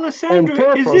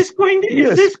 Alessandro, is this going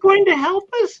to help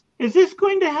us? Is this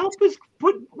going to help us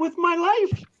with my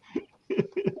life?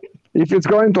 If it's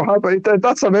going to help,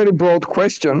 that's a very broad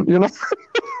question,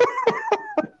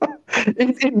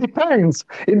 It depends.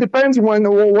 It depends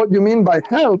what you mean by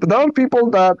help. There are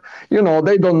people that,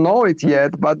 they don't know it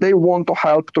yet, but they want to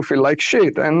help to feel like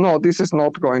shit. And no, this is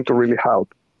not going to really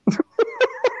help.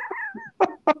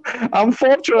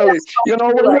 Unfortunately,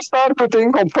 when you start to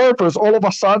think on purpose, all of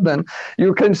a sudden,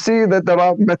 you can see that there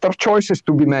are better choices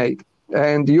to be made.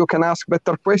 And you can ask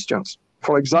better questions.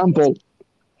 For example,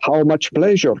 how much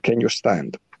pleasure can you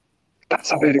stand?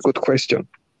 That's a very good question.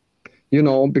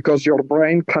 Because your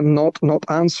brain cannot not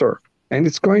answer. And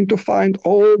it's going to find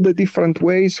all the different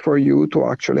ways for you to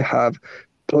actually have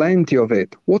plenty of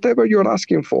it, whatever you're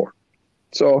asking for.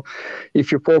 So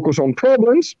if you focus on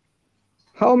problems,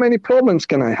 how many problems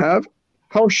can I have?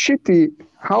 How shittier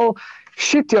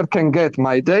can get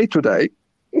my day today?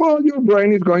 Well, your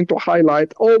brain is going to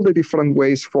highlight all the different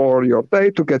ways for your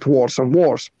day to get worse and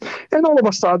worse. And all of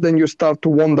a sudden you start to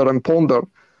wonder and ponder,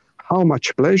 how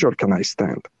much pleasure can I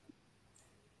stand?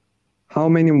 How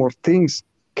many more things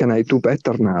can I do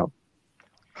better now?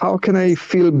 How can I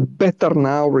feel better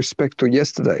now respect to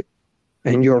yesterday?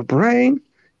 And your brain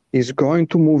is going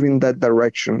to move in that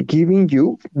direction, giving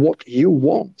you what you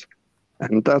want.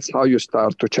 And that's how you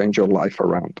start to change your life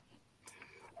around.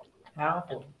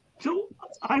 Powerful. So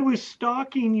I was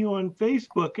stalking you on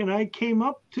Facebook and I came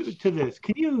up to this.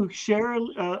 Can you share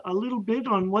a little bit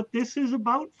on what this is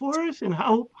about for us and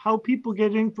how people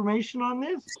get information on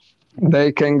this?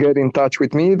 They can get in touch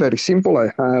with me. Very simple. I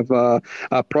have a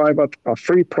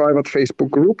free private Facebook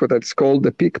group that's called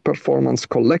the Peak Performance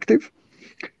Collective.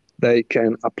 They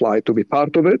can apply to be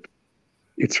part of it.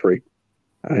 It's free.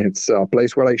 It's a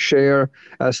place where I share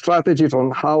strategies on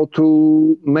how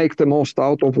to make the most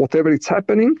out of whatever is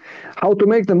happening, how to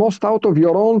make the most out of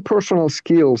your own personal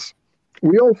skills.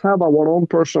 We all have our own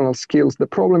personal skills. The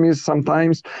problem is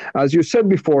sometimes, as you said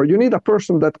before, you need a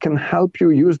person that can help you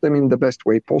use them in the best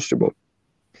way possible.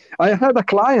 I had a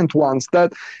client once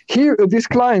that this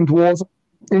client was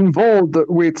involved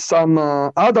with some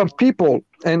other people,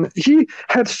 and he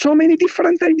had so many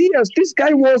different ideas. This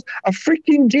guy was a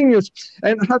freaking genius,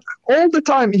 and had all the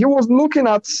time he was looking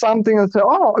at something and said,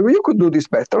 "Oh, you could do this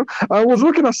better." I was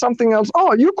looking at something else.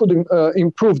 "Oh, you could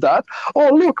improve that." "Oh,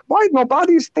 look, why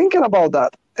nobody is thinking about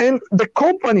that?" And the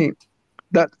company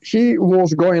that he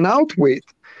was going out with,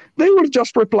 they were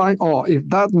just replying, "Oh, if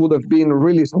that would have been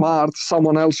really smart,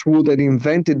 someone else would have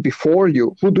invented before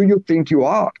you. Who do you think you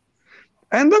are?"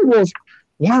 And that was,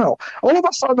 wow. All of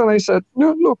a sudden I said,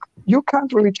 "No, look, you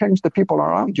can't really change the people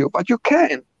around you, but you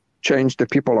can change the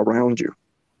people around you."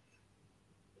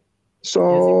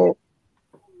 So,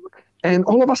 and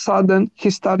all of a sudden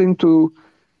he's starting to,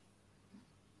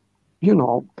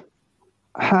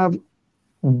 have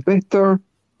better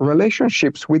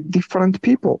relationships with different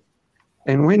people.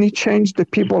 And when he changed the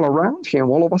people around him,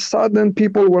 all of a sudden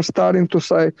people were starting to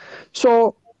say,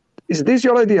 "So is this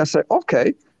your idea?" I said,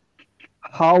 "Okay.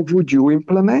 How would you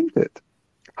implement it?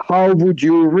 How would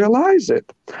you realize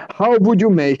it? How would you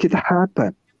make it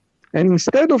happen?" And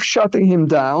instead of shutting him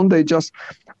down, they just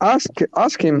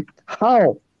ask him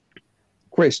how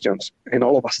questions. And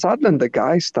all of a sudden, the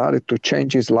guy started to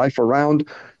change his life around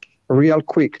real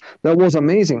quick. That was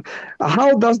amazing.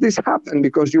 How does this happen?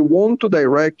 Because you want to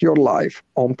direct your life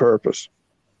on purpose.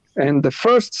 And the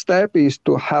first step is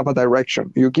to have a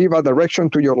direction. You give a direction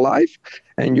to your life,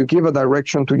 and you give a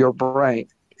direction to your brain.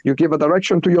 You give a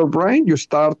direction to your brain, you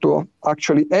start to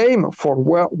actually aim for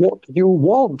what you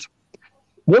want.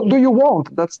 What do you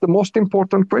want? That's the most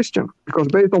important question, because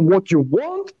based on what you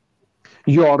want,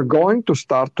 you are going to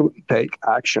start to take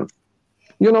action.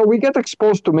 You know, we get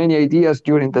exposed to many ideas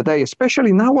during the day,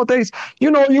 especially nowadays.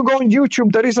 You know, you go on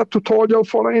YouTube, there is a tutorial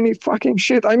for any fucking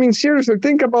shit. I mean, seriously,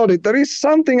 think about it. There is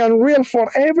something unreal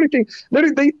for everything.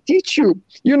 They teach you,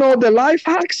 you know, the life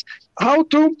hacks, how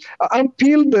to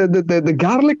unpeel the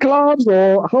garlic cloves,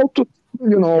 or how to,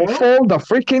 you know, fold a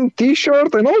freaking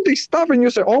t-shirt and all this stuff. And you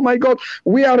say, oh my God,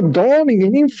 we are drowning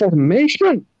in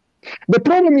information. The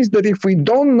problem is that if we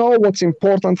don't know what's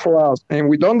important for us, and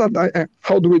we don't,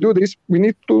 how do we do this? We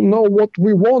need to know what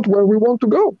we want, where we want to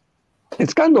go.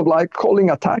 It's kind of like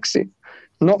calling a taxi,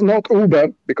 not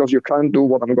Uber, because you can't do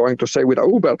what I'm going to say with a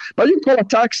Uber, but you call a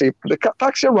taxi. The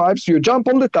taxi arrives, you jump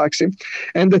on the taxi,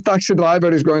 and the taxi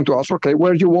driver is going to ask, okay,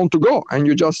 where do you want to go? And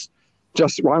you just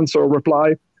answer or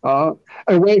reply,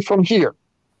 away from here.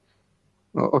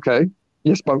 Okay,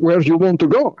 yes, but where do you want to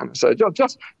go? And I say,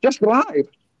 just drive.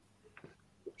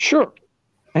 Sure.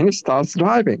 And he starts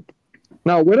driving.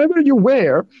 Now, wherever you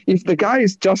were, if the guy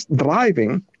is just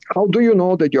driving, how do you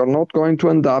know that you're not going to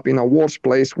end up in a worse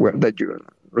place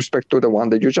respect to the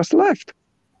one that you just left?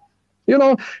 You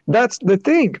know, that's the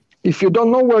thing. If you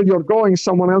don't know where you're going,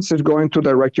 someone else is going to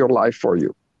direct your life for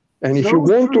you. And if you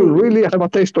want to really have a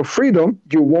taste of freedom,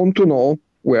 you want to know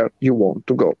where you want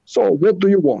to go. So what do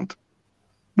you want?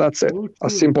 That's it.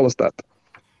 As simple as that.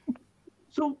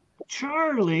 So,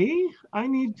 Charlie, I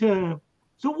need you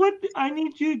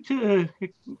to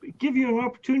give you an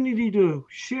opportunity to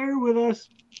share with us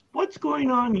what's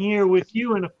going on here with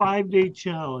you in a 5-day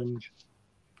challenge.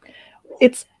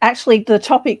 It's actually, the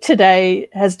topic today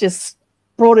has just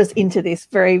brought us into this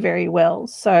very, very well.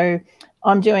 So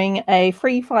I'm doing a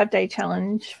free 5-day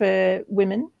challenge for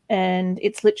women, and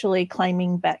it's literally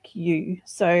claiming back you.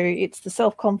 So it's the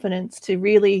self-confidence to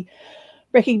really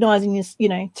recognizing this, you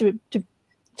know,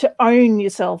 to own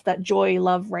yourself, that joy,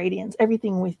 love, radiance,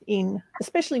 everything within,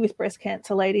 especially with breast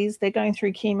cancer ladies. They're going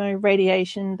through chemo,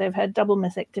 radiation, they've had double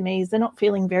mastectomies, they're not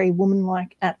feeling very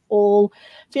woman-like at all,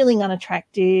 feeling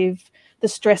unattractive, the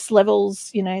stress levels,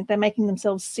 you know, they're making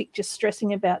themselves sick just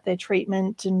stressing about their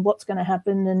treatment and what's going to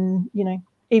happen, and, you know,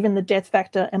 even the death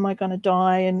factor, am I going to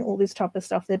die, and all this type of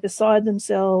stuff. They're beside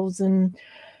themselves. And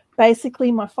basically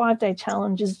my 5-day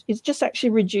challenge is just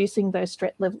actually reducing those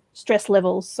stress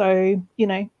levels. So, you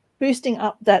know, boosting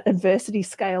up that adversity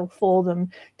scale for them,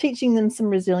 teaching them some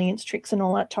resilience tricks and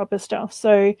all that type of stuff.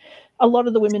 So a lot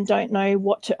of the women don't know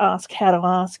what to ask, how to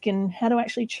ask, and how to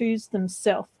actually choose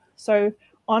themselves. So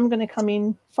I'm going to come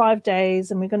in 5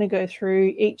 days, and we're going to go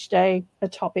through each day a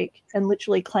topic and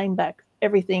literally claim back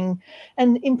everything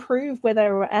and improve where they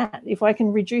were at. If I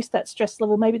can reduce that stress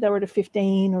level, maybe they were at a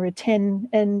 15 or a 10,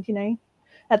 and, you know,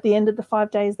 at the end of the 5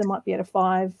 days, they might be at a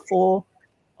 5, or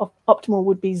optimal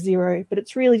would be 0. But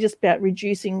it's really just about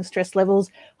reducing stress levels,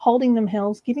 holding them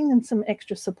held, giving them some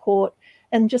extra support,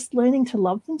 and just learning to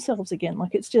love themselves again.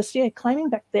 Like, it's just, claiming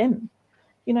back them,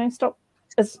 you know, stop,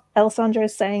 as Alessandro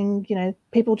is saying, you know,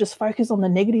 people just focus on the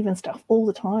negative and stuff all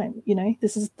the time. You know,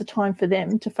 this is the time for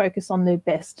them to focus on their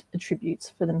best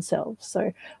attributes for themselves.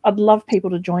 So I'd love people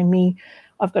to join me.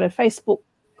 I've got a Facebook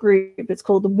group. It's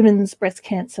called the Women's Breast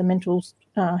Cancer Mental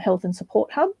Health and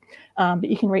Support Hub. But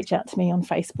you can reach out to me on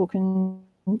Facebook and,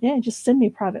 just send me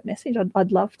a private message.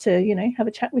 I'd love to, you know, have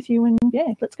a chat with you, and,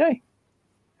 let's go.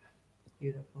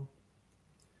 Beautiful.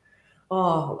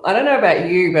 Oh, I don't know about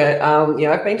you, but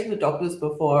I've been to the doctors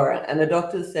before, and the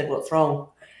doctors said, what's wrong?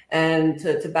 And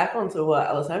to back onto what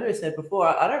Alessandro said before,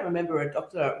 I don't remember a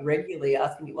doctor regularly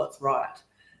asking me what's right.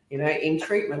 You know, in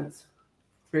treatments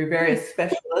through various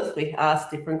specialists, we ask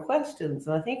different questions.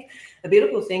 And I think the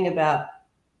beautiful thing about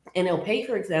NLP,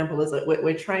 for example, is that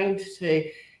we're trained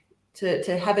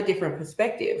to have a different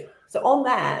perspective. So on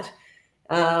that,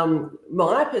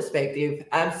 my perspective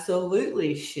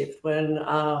absolutely shifted when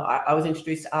I was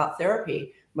introduced to art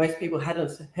therapy. Most people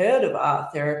hadn't heard of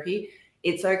art therapy.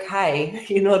 It's okay.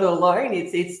 You're not alone.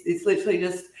 It's literally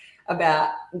just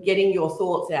about getting your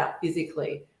thoughts out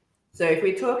physically. So if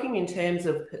we're talking in terms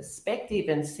of perspective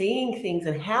and seeing things,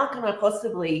 and how can I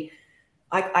possibly,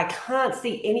 I can't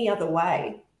see any other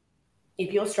way.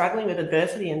 If you're struggling with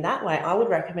adversity in that way, I would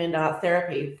recommend art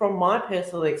therapy. From my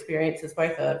personal experience as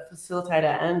both a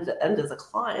facilitator and as a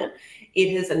client,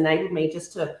 it has enabled me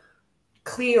just to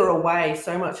clear away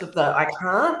so much of the I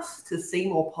can't to see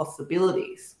more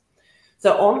possibilities.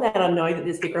 So on that, I know that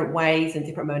there's different ways and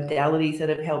different modalities that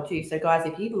have helped you. So guys,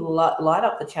 if you light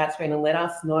up the chat screen and let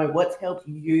us know what's helped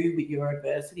you with your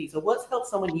adversities or what's helped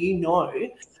someone you know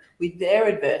with their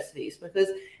adversities, because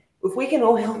if we can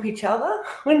all help each other,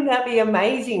 wouldn't that be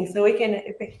amazing? So we can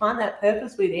find that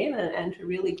purpose within and to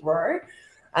really grow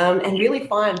and really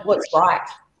find what's right.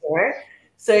 You know?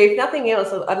 So if nothing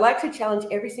else, I'd like to challenge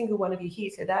every single one of you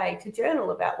here today to journal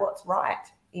about what's right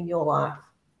in your life.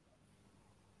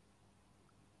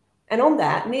 And on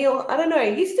that, Neil, I don't know, are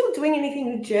you still doing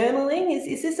anything with journaling?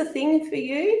 Is this a thing for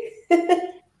you?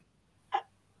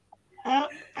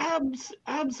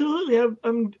 Absolutely.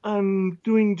 I'm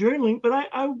doing journaling, but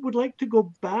I would like to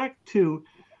go back to,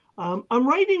 I'm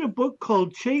writing a book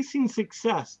called Chasing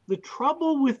Success, The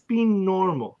Trouble with Being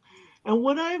Normal. And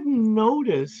what I've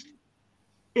noticed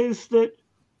is that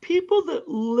people that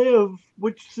live,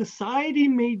 which society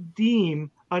may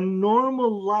deem a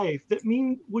normal life,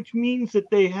 which means that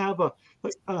they have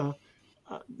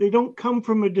they don't come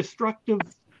from a destructive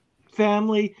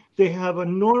family, they have a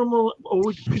normal, or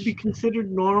what could be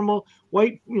considered normal,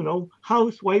 white,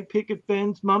 house, white picket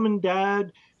fence, mom and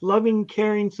dad, loving,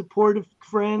 caring, supportive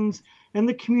friends, and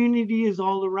the community is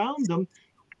all around them.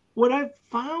 What I've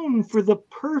found for the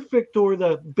perfect or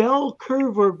the bell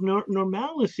curve of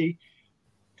normalcy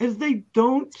is they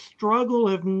don't struggle,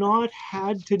 have not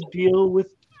had to deal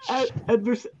with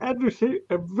adversity.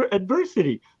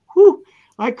 Whew,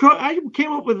 I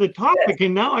came up with a topic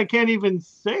and now I can't even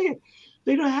say it.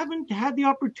 They haven't had the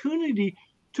opportunity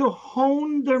to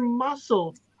hone their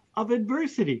muscle of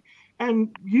adversity.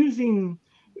 And using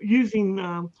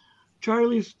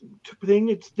Charlie's thing,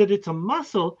 it's a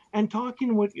muscle, and talking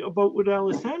about what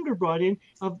Alessandra brought in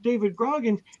of David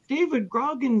Goggins. David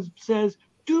Goggins says,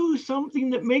 do something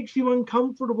that makes you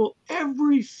uncomfortable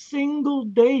every single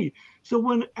day. So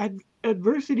when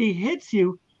adversity hits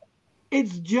you,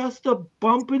 it's just a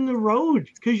bump in the road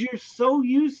because you're so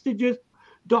used to just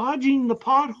dodging the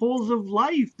potholes of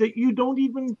life that you don't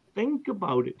even think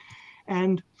about it.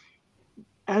 And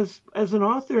as an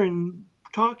author and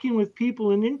talking with people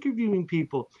and interviewing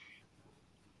people,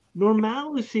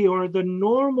 normalcy or the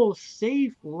normal,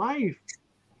 safe life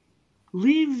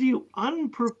leaves you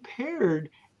unprepared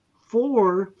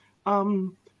for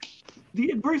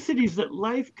the adversities that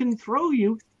life can throw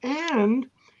you, and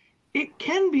it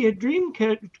can be a dream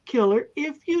killer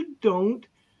if you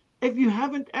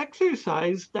haven't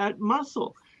exercised that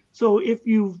muscle. So if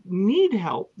you need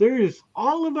help, there is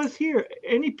all of us here,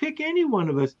 pick any one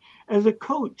of us as a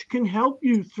coach can help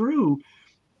you through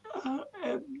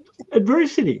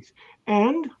adversities,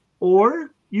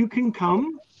 or you can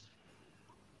come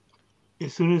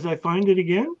as soon as I find it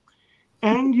again,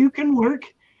 and you can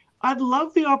work. I'd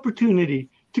love the opportunity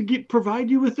to provide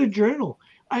you with a journal.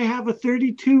 I have a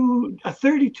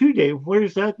 32-day,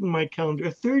 where's that in my calendar?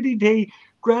 A 30-day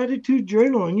gratitude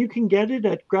journal, and you can get it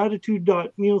at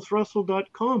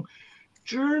gratitude.neilthrussell.com.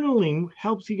 Journaling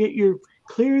helps you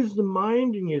clears the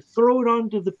mind, and you throw it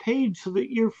onto the page so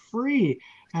that you're free.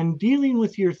 And dealing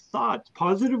with your thoughts,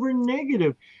 positive or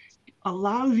negative,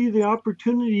 allows you the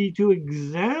opportunity to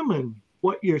examine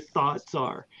what your thoughts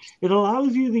are. It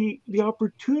allows you the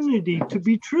opportunity to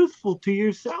be truthful to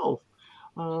yourself.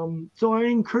 So I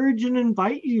encourage and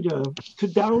invite you to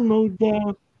download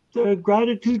the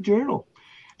gratitude journal.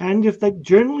 And if that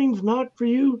journaling's not for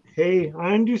you, hey,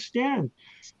 I understand.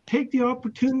 Take the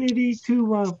opportunity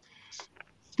to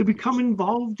become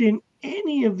involved in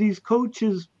any of these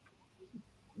coaches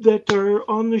that are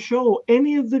on the show,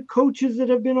 any of the coaches that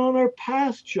have been on our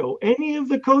past show, any of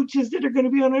the coaches that are going to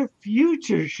be on our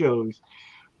future shows.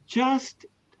 Just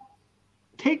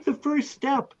take the first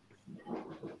step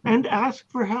and ask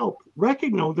for help.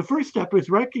 The first step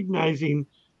is recognizing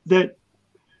that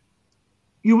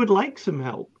you would like some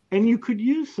help and you could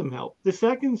use some help. The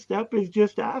second step is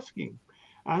just asking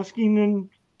and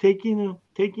taking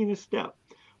a step.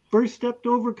 First step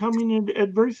to overcoming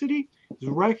adversity is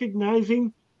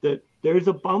recognizing that there's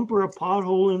a bump or a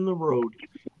pothole in the road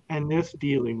and just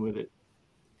dealing with it.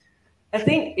 I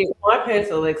think in my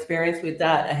personal experience with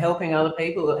that, helping other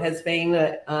people, has been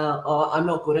that I'm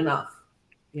not good enough.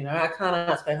 I can't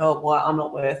ask for help. Why? I'm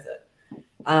not worth it.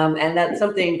 And that's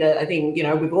something that I think,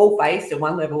 we've all faced at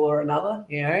one level or another,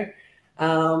 I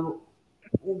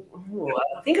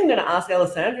think I'm going to ask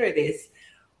Alessandra this.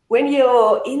 When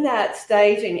you're in that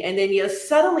stage and then you're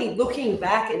suddenly looking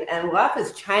back and life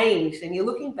has changed and you're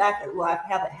looking back at life,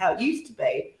 how it used to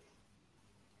be,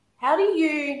 how do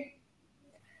you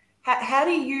how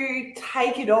do you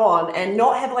take it on and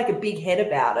not have like a big head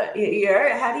about it? You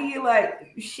know, how do you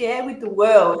like share with the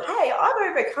world, hey, I've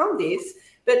overcome this,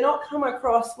 but not come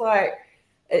across like,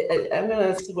 I'm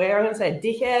going to swear, I'm going to say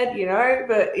dickhead, you know,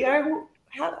 but, you know,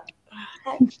 you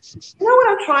know what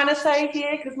I'm trying to say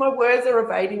here? Because my words are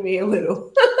evading me a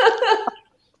little.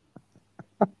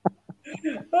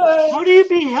 How do you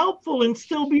be helpful and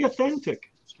still be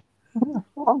authentic?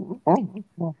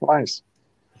 Nice.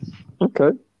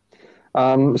 Okay.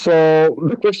 So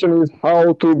the question is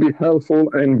how to be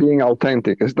helpful and being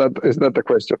authentic. Is that the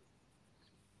question?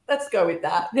 Let's go with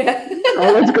that. Yeah.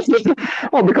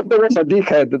 Because there was a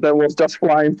dickhead that was just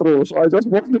flying through, so I just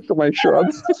wanted to make sure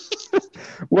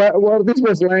where this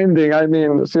was landing. I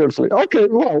mean, seriously. Okay,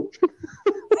 well.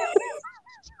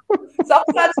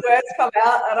 Sometimes words come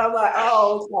out, and I'm like,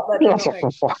 oh, it's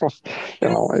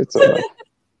not it's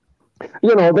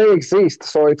they exist,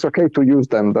 so it's okay to use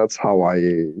them. That's how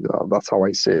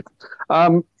I see it.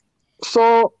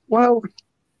 So, well,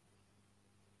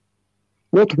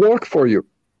 what worked for you?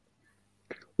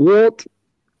 What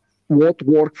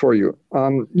worked for you?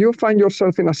 You find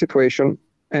yourself in a situation,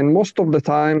 and most of the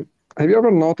time, have you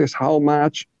ever noticed how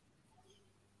much?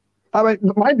 I mean,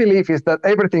 my belief is that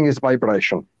everything is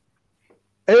vibration.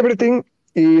 Everything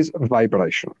is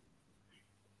vibration.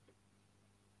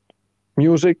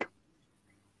 Music,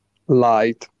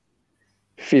 light,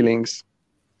 feelings.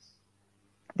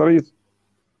 There is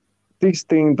this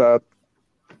thing that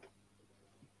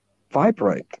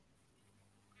vibrate,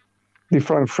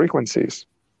 different frequencies.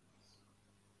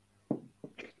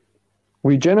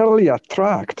 We generally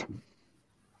attract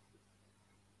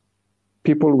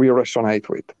people we resonate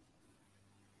with.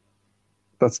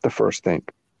 That's the first thing.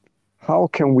 How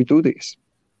can we do this?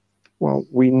 Well,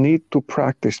 we need to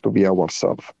practice to be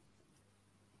ourselves.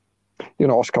 You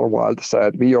know, Oscar Wilde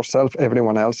said, be yourself,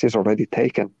 everyone else is already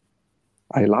taken.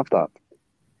 I love that.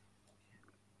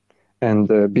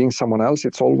 And being someone else,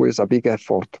 it's always a big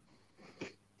effort.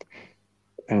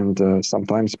 And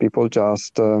sometimes people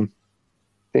just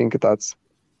think that's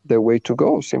the way to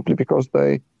go, simply because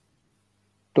they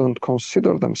don't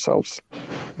consider themselves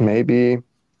maybe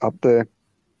at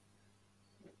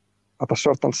a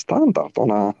certain standard, on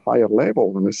a higher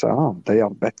level, and they say, they are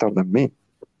better than me.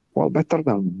 Well, better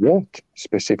than what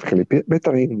specifically?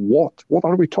 Better in what? What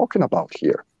are we talking about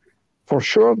here? For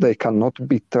sure, they cannot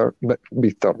better.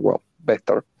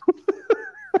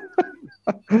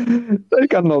 They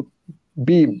cannot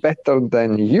be better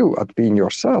than you at being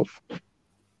yourself.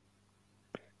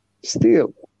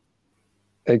 Still,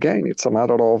 again, it's a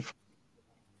matter of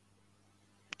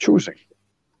choosing.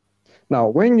 Now,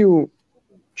 when you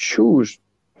choose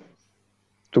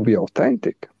to be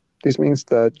authentic, this means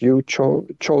that you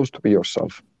chose to be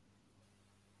yourself.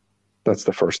 That's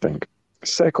the first thing.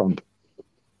 Second,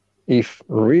 if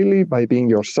really by being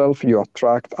yourself you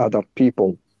attract other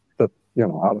people that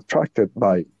are attracted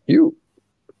by you,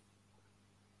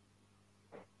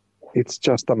 it's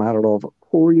just a matter of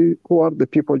who are the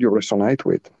people you resonate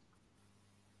with.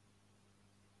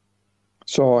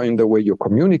 So in the way you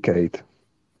communicate,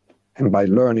 and by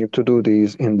learning to do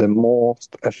this in the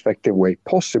most effective way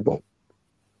possible,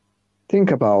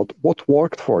 think about what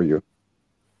worked for you.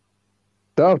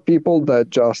 There are people that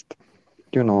just,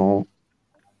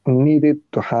 needed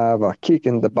to have a kick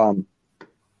in the bum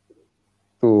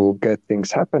to get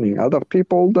things happening. Other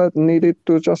people that needed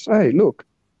to just, hey, look,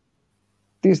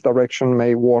 this direction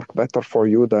may work better for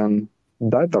you than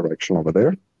that direction over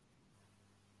there.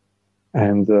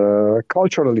 And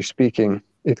culturally speaking,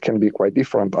 it can be quite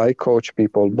different. I coach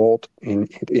people both in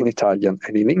Italian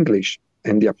and in English,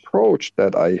 and the approach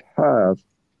that I have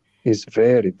is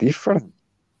very different,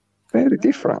 very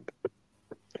different.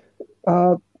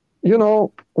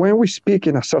 When we speak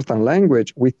in a certain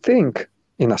language, we think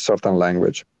in a certain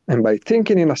language. And by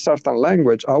thinking in a certain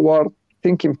language, our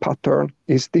thinking pattern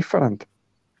is different.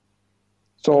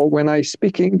 So when I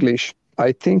speak English,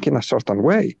 I think in a certain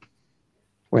way.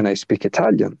 When I speak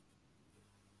Italian,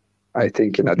 I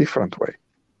think in a different way.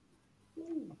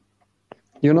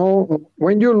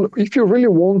 If you really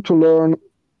want to learn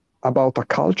about a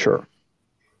culture,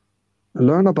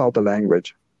 learn about the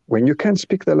language. When you can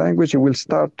speak the language, you will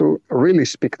start to really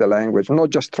speak the language, not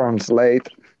just translate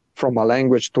from a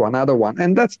language to another one.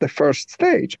 And that's the first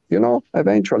stage,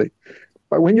 eventually.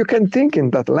 But when you can think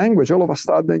in that language, all of a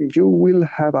sudden you will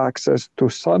have access to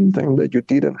something that you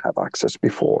didn't have access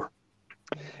before.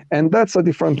 And that's a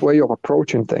different way of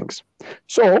approaching things.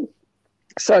 So,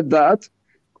 said that,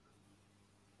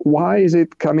 why is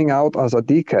it coming out as a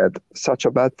dickhead such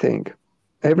a bad thing?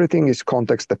 everything is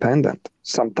context dependent.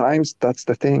 Sometimes that's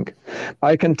the thing.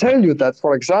 I can tell you that,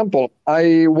 for example,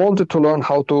 I wanted to learn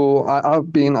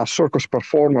I've been a circus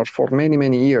performer for many,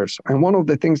 many years. And one of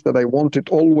the things that I wanted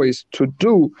always to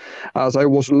do as I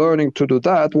was learning to do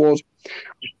that was,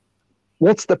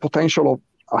 what's the potential of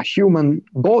a human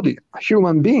body, a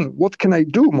human being? What can I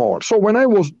do more? So when I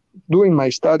was doing my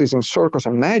studies in circus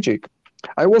and magic,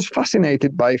 I was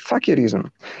fascinated by fakirism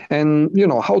and,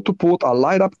 how to put a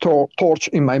light up torch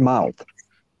in my mouth.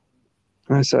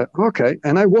 And I said, okay.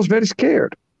 And I was very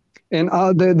scared. And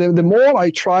the more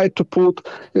I tried to put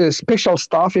special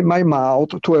stuff in my mouth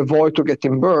to avoid to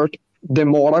getting burnt, the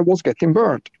more I was getting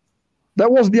burnt.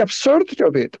 That was the absurdity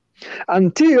of it.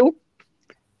 Until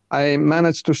I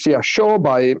managed to see a show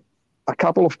by a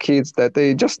couple of kids that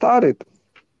they just started,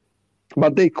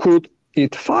 but they could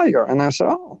eat fire. And I said,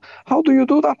 oh, how do you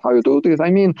do that? How you do this?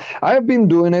 I mean, I have been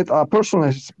doing it. A person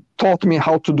has taught me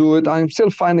how to do it. I'm still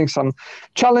finding some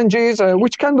challenges.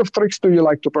 Which kind of tricks do you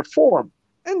like to perform?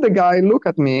 And the guy looked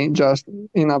at me just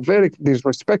in a very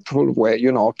disrespectful way,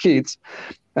 kids.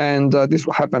 And this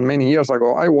happened many years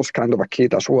ago. I was kind of a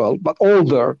kid as well, but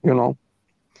older,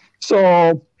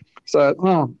 So said,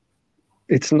 oh,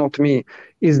 it's not me.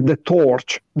 It's the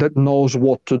torch that knows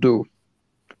what to do.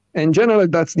 And generally,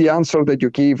 that's the answer that you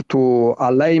give to a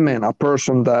layman, a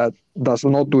person that does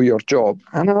not do your job.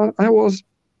 And I was,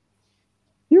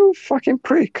 you fucking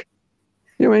prick.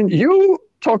 You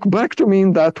talk back to me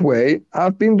in that way.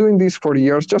 I've been doing this for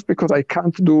years just because I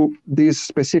can't do this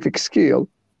specific skill,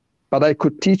 but I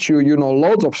could teach you,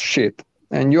 loads of shit.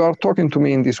 And you are talking to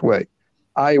me in this way.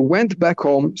 I went back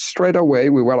home straight away.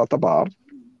 We were at a bar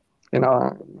in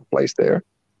a place there.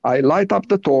 I light up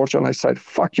the torch and I said,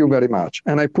 fuck you very much.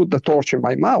 And I put the torch in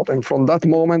my mouth. And from that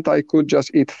moment, I could just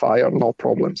eat fire, no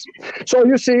problems. So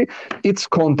you see, it's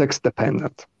context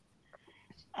dependent.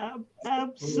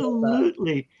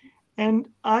 Absolutely. And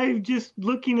I'm just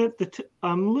looking at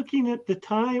the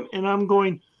time and I'm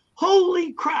going,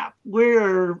 holy crap,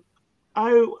 we're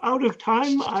out of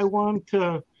time. I want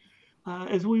to,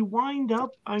 as we wind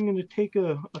up, I'm going to take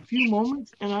a few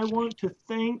moments and I want to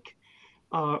thank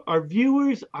our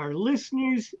viewers, our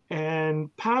listeners,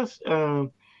 and past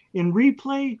in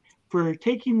replay for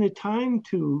taking the time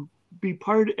to be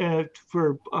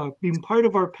being part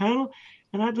of our panel.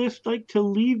 And I'd just like to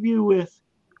leave you with,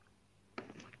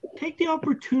 take the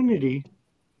opportunity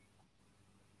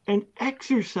and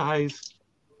exercise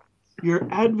your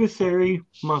adversary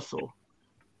muscle.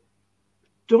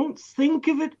 Don't think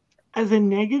of it as a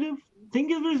negative.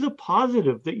 Think of it as a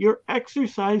positive, that you're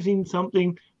exercising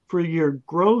something for your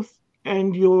growth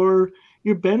and your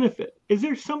benefit. Is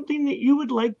there something that you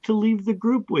would like to leave the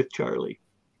group with, Charlie?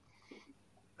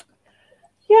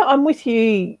 Yeah, I'm with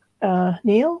you,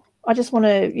 Neil. I just want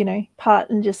to, part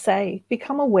and just say,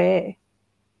 become aware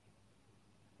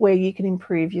where you can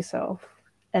improve yourself.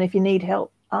 And if you need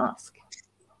help, ask,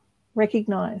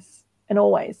 recognize, and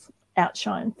always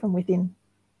outshine from within.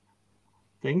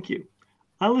 Thank you.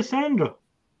 Alessandro.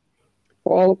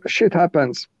 Well, shit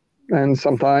happens. And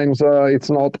sometimes it's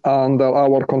not under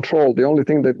our control. The only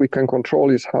thing that we can control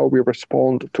is how we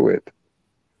respond to it.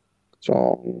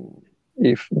 So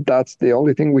if that's the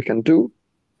only thing we can do,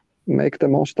 make the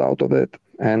most out of it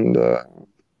and,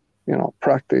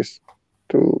 practice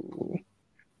to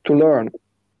learn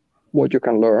what you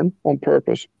can learn on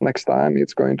purpose. Next time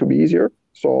it's going to be easier.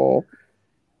 So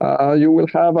you will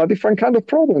have a different kind of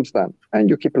problems then. And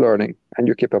you keep learning and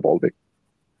you keep evolving.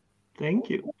 Thank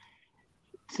you.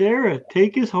 Sarah,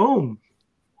 take us home.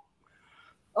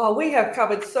 Oh, we have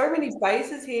covered so many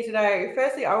bases here today.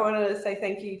 Firstly, I wanted to say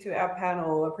thank you to our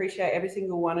panel. I appreciate every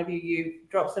single one of you. You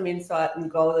dropped some insight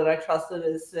and gold that I trusted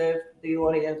has served the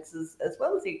audience as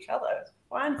well as each other.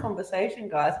 Fine conversation,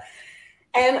 guys.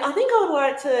 And I think I would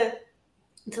like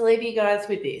to leave you guys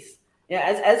with this.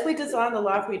 Yeah, as we design the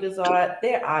life we desire,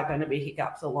 there are going to be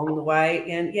hiccups along the way.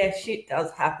 And yeah, shit does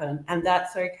happen, and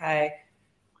that's okay.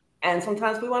 And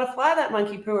sometimes we want to fly that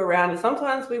monkey poo around and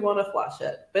sometimes we want to flush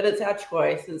it. But it's our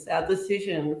choice, it's our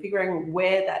decision, figuring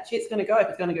where that shit's going to go. If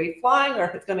it's going to go flying or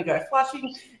if it's going to go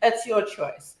flushing, it's your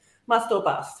choice. Must or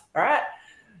bust, all right?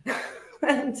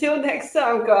 Until next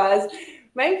time, guys,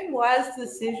 make wise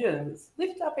decisions.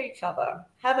 Lift up each other.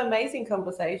 Have amazing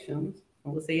conversations.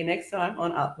 And we'll see you next time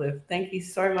on Uplift. Thank you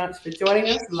so much for joining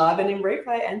us live and in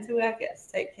replay, and to our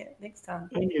guests. Take care next time.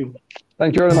 Thank you.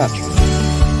 Thank you very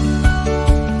much.